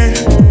okay?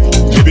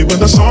 Maybe when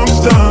the song's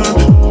done,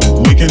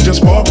 we can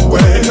just walk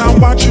away. And I'll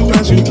watch you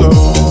as you go.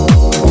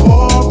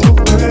 Walk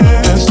away,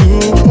 as you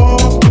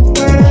walk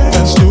away,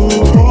 as you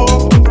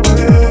walk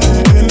away.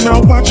 And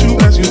I'll watch you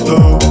as you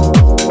go.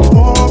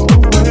 Walk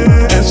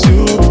away, as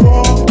you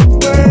walk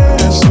away,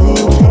 as you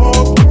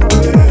walk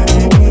away.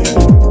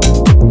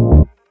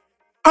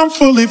 I'm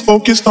fully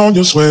focused on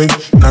your sway,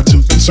 not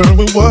too concerned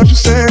with what you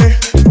say.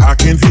 I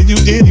can hear you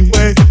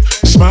anyway.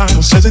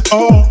 Smile says it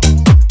all.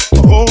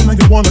 Oh, now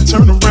you wanna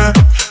turn around.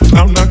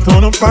 I'm not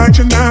gonna fight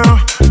you now.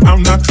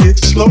 I'm not here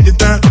to slow you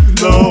down.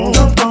 No,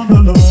 no, no,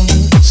 no, no.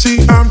 See,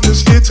 I'm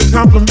just here to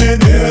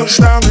compliment you.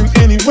 Styling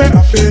anywhere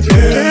I fit.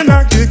 Can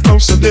I get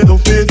close a little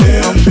bit?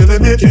 I'm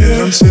feeling it.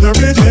 Consider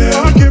it.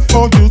 I'll give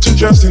for you to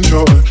just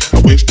enjoy. I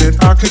wish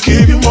that I could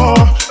give you more.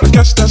 I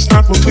guess that's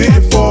not what we're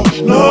here for.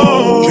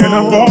 No, can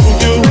I borrow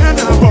you? Can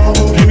I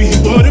borrow? Maybe he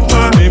wouldn't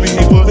mind. Maybe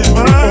he wouldn't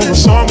mind. For a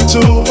song or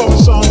two. For a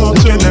song or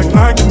two. Can act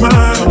like you're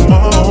mine.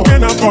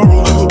 Can I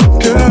borrow you?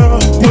 Girl,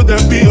 would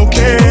that be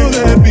okay? Would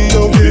that be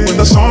okay? When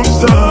the song's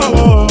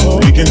done,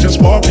 we can just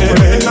walk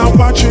away. And I'll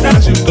watch you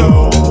as you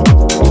go.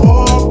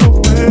 Walk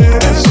away,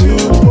 as you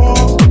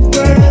walk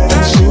away,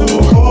 as you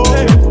walk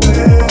away.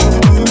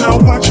 And I'll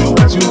watch you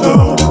as you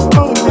go.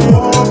 Walk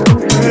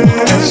away,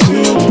 as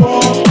you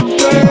walk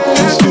away,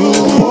 as you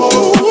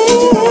walk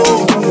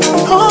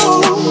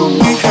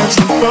away.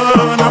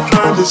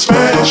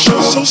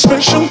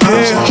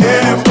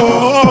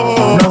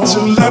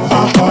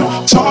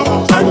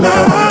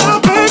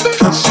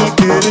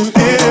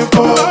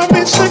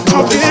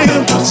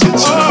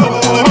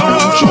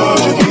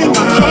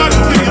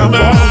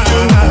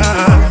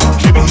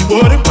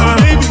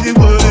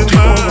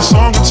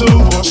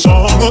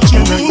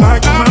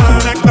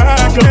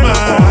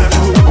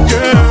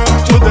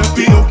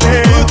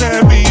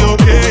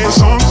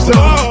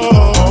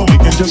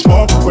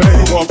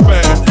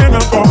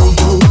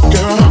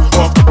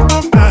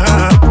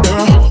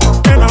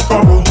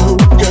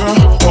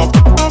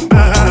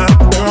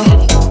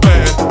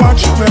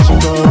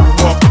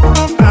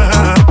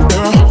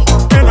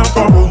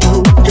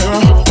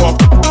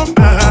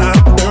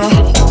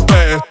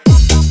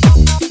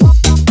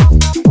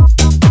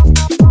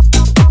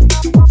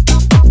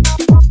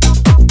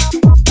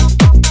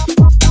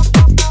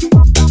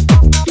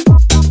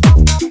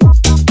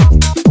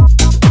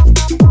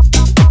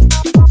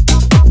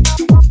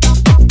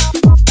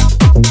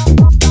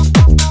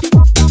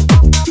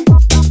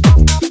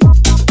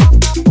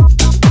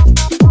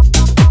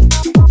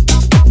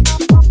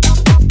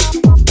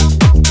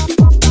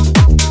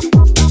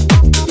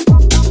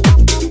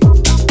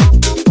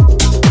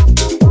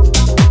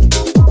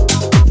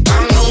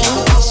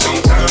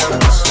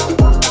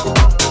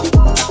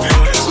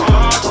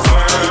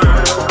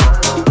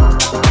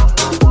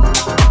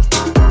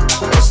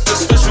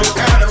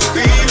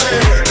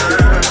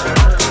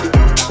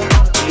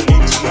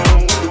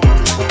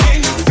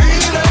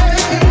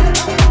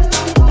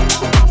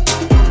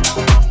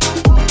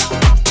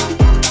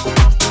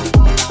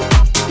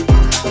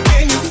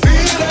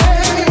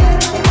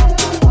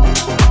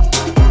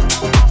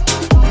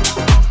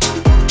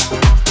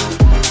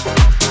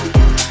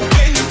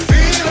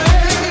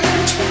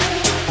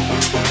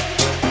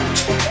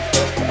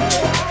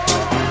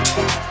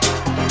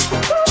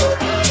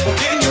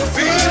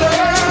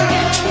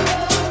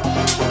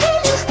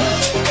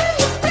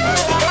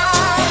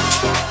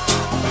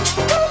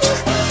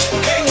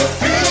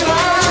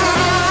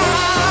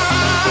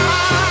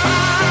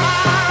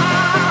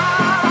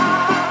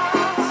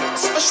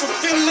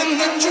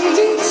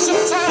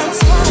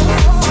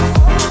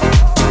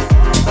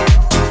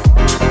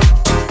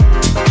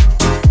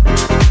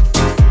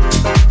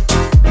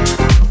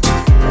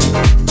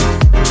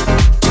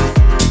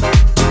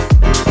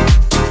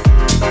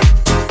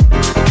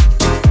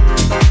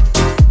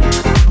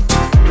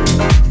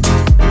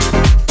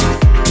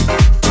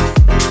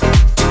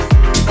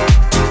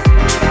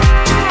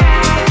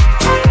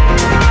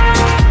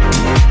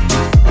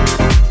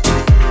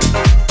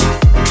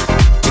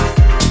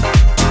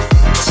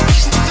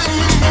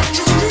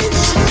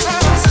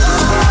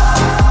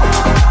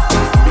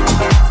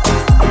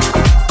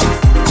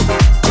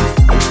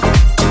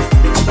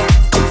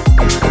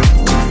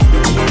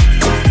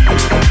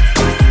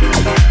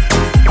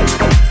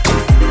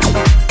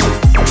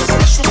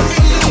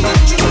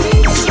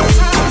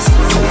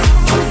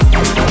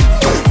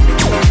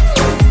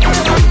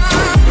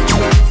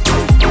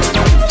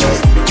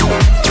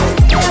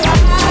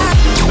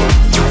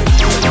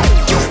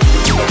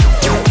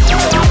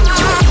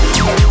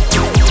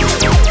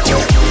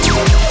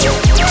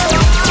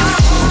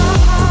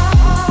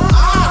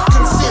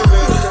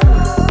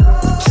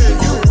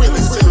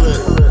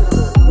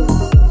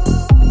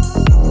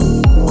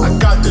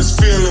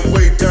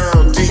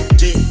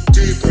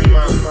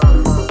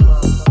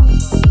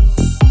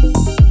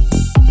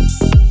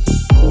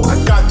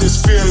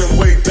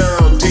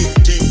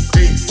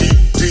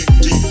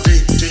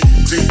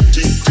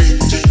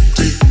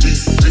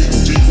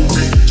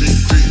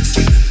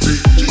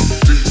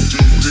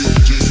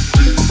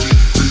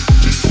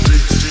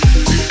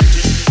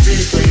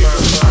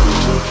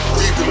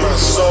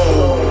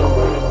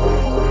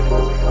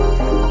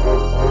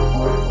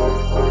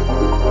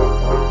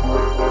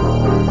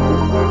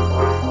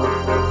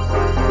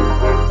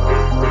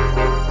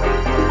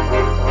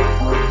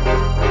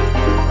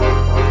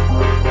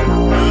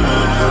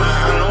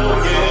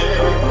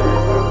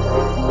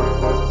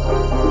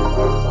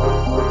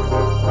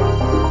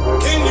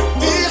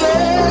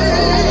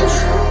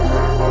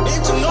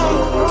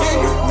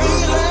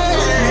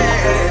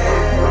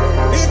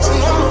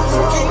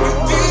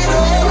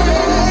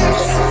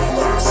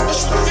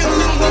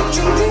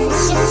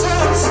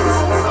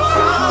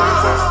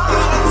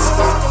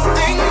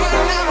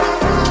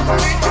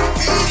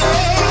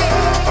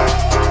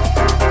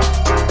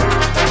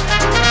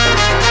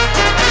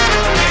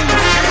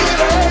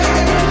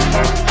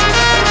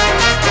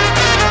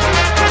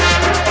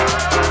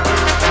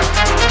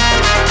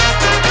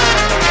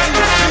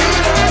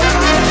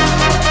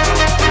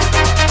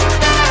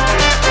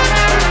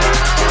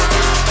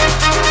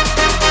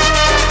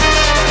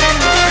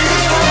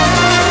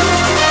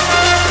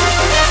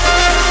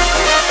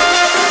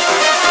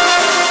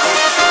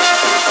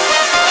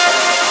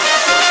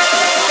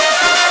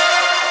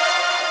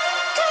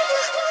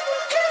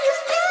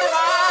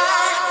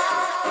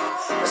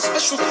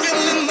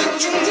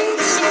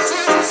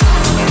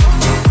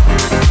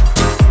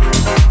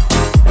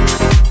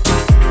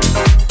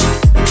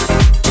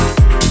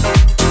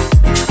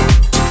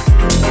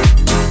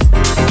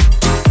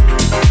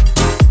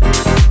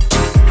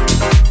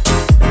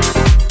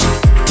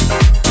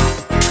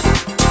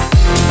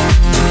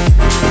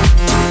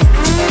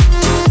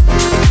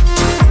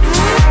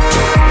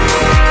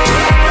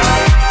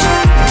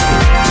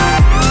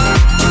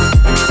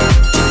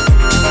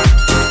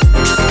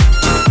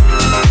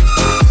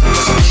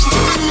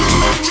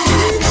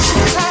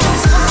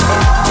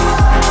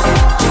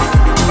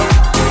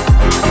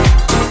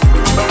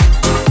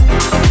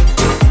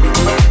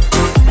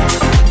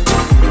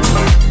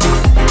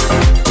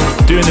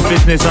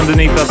 business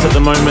underneath us at the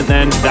moment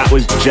then, that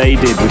was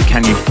Jaded with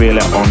Can You Feel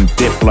It on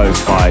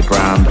Diplo's High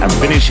Ground, and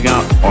finishing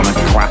up on a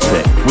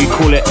classic. We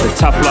call it the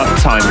Tough Love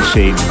Time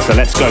Machine, so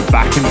let's go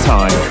back in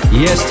time.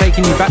 Yes,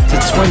 taking you back to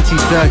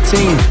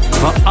 2013.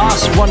 For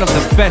us, one of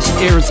the best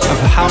eras of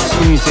house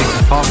music,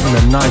 apart from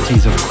the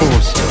 90s, of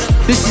course.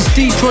 This is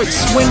Detroit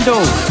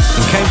Swindle,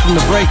 and came from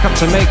the Breakup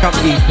to Makeup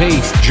EP,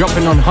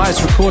 dropping on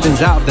Highest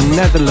Recordings out of the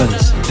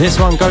Netherlands. This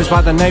one goes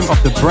by the name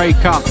of The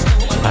Breakup.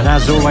 And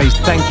as always,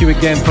 thank you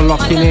again for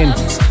locking in.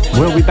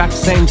 We'll be back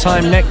same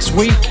time next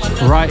week,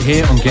 right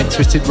here on Get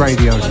Twisted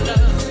Radio.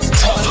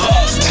 Tough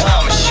Love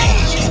Time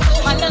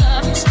Machine. My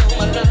love.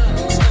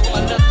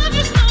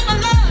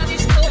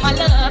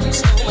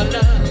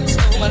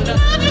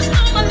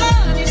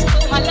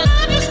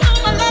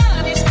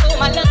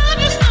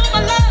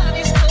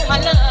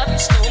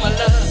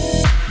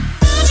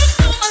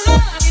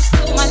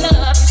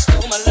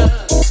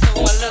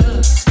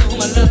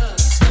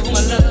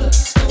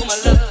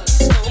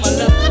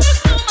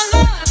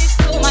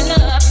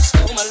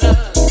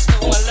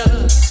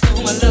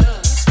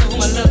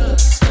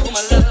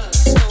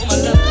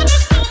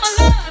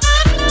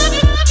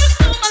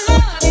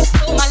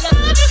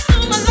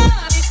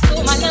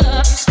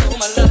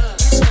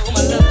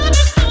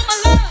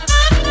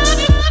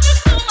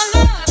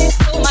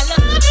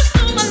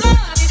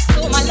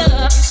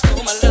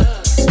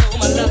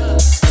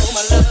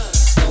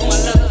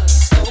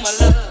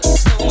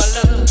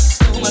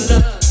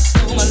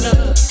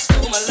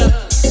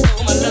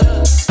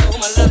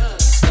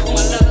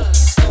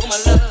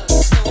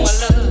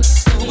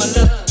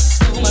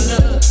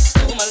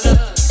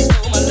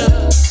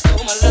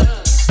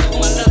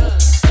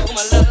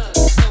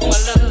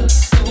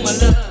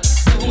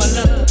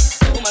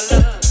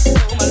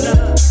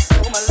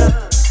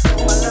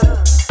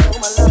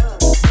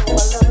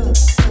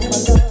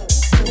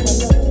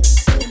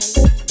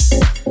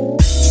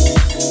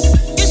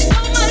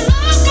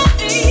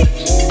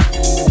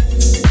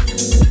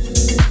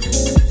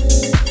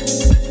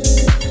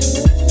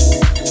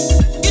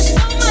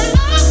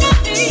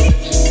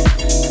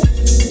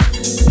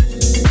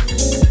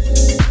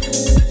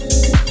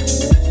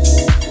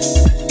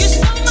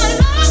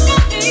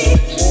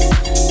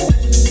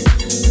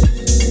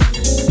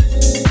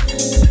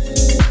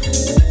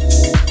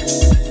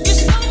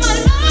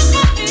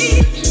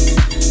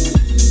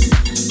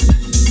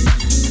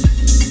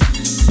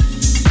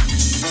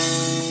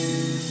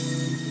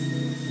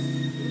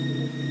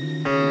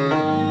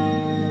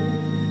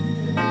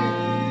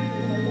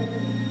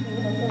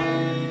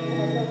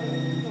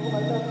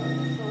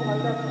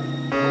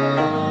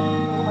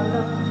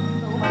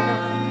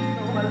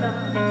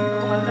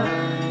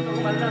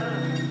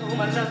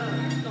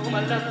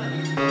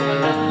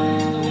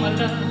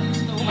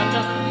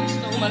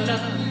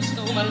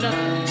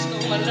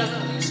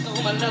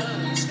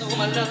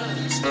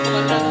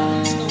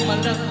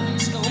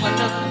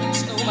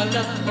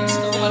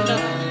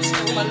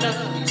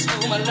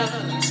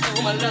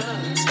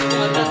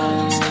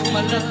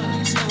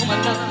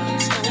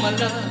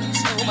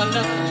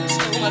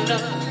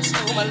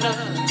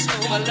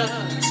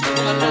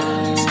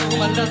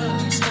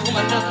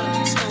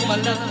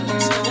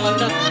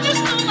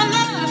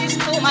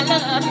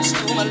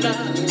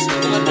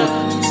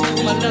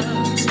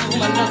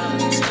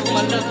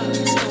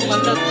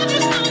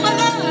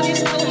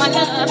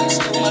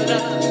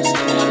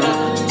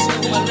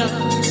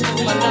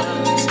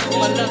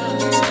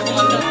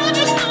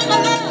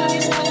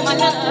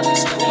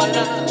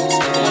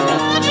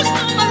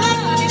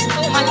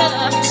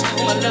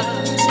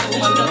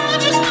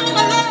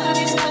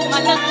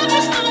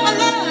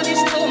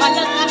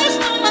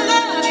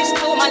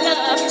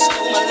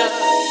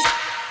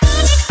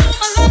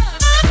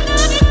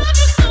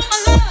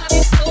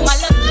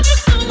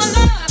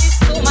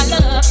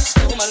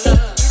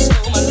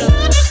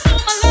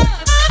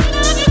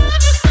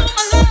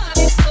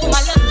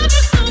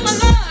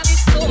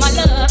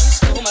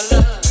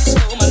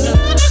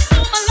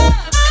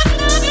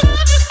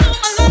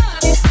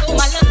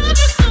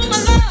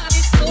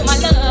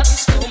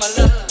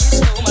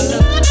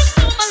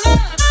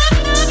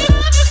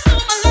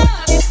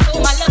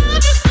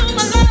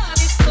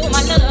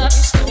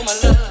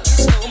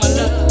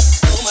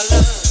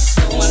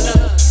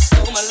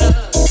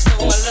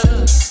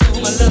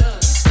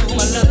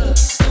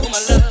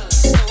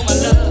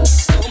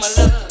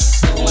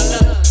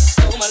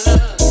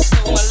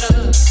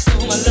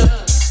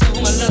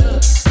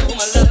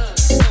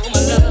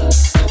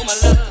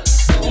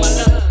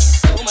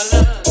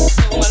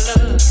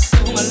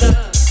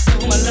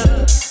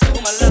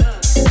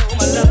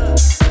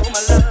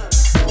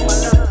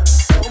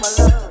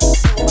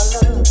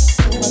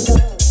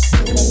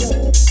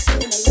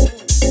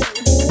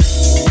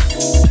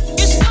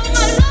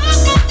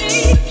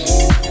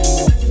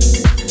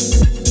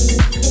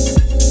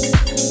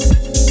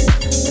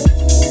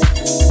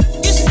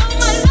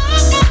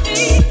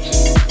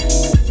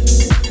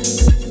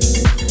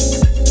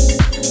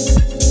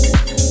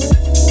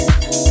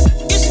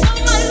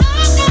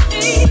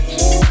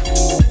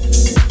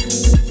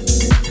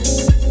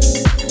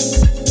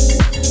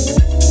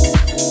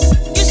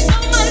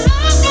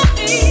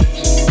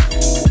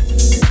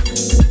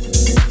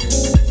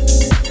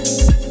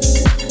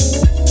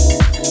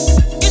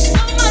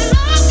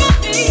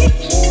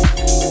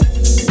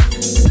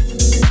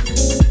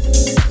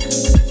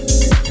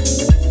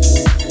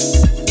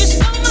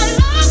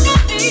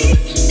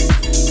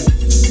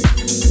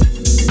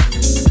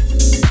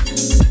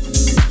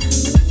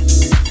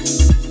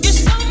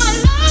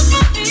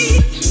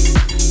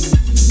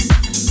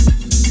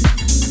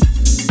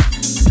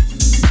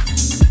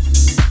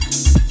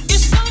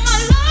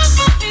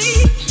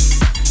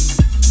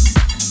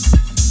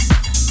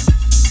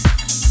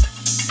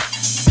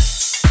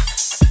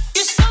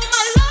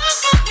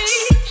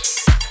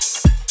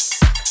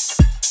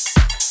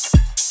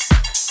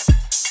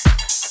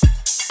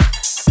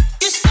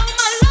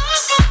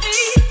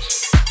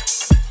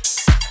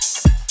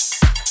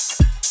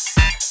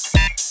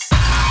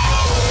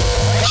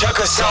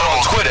 us out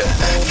on Twitter,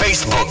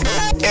 Facebook,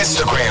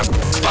 Instagram,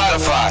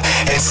 Spotify,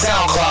 and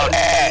SoundCloud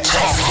at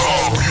Tough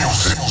Love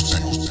Music.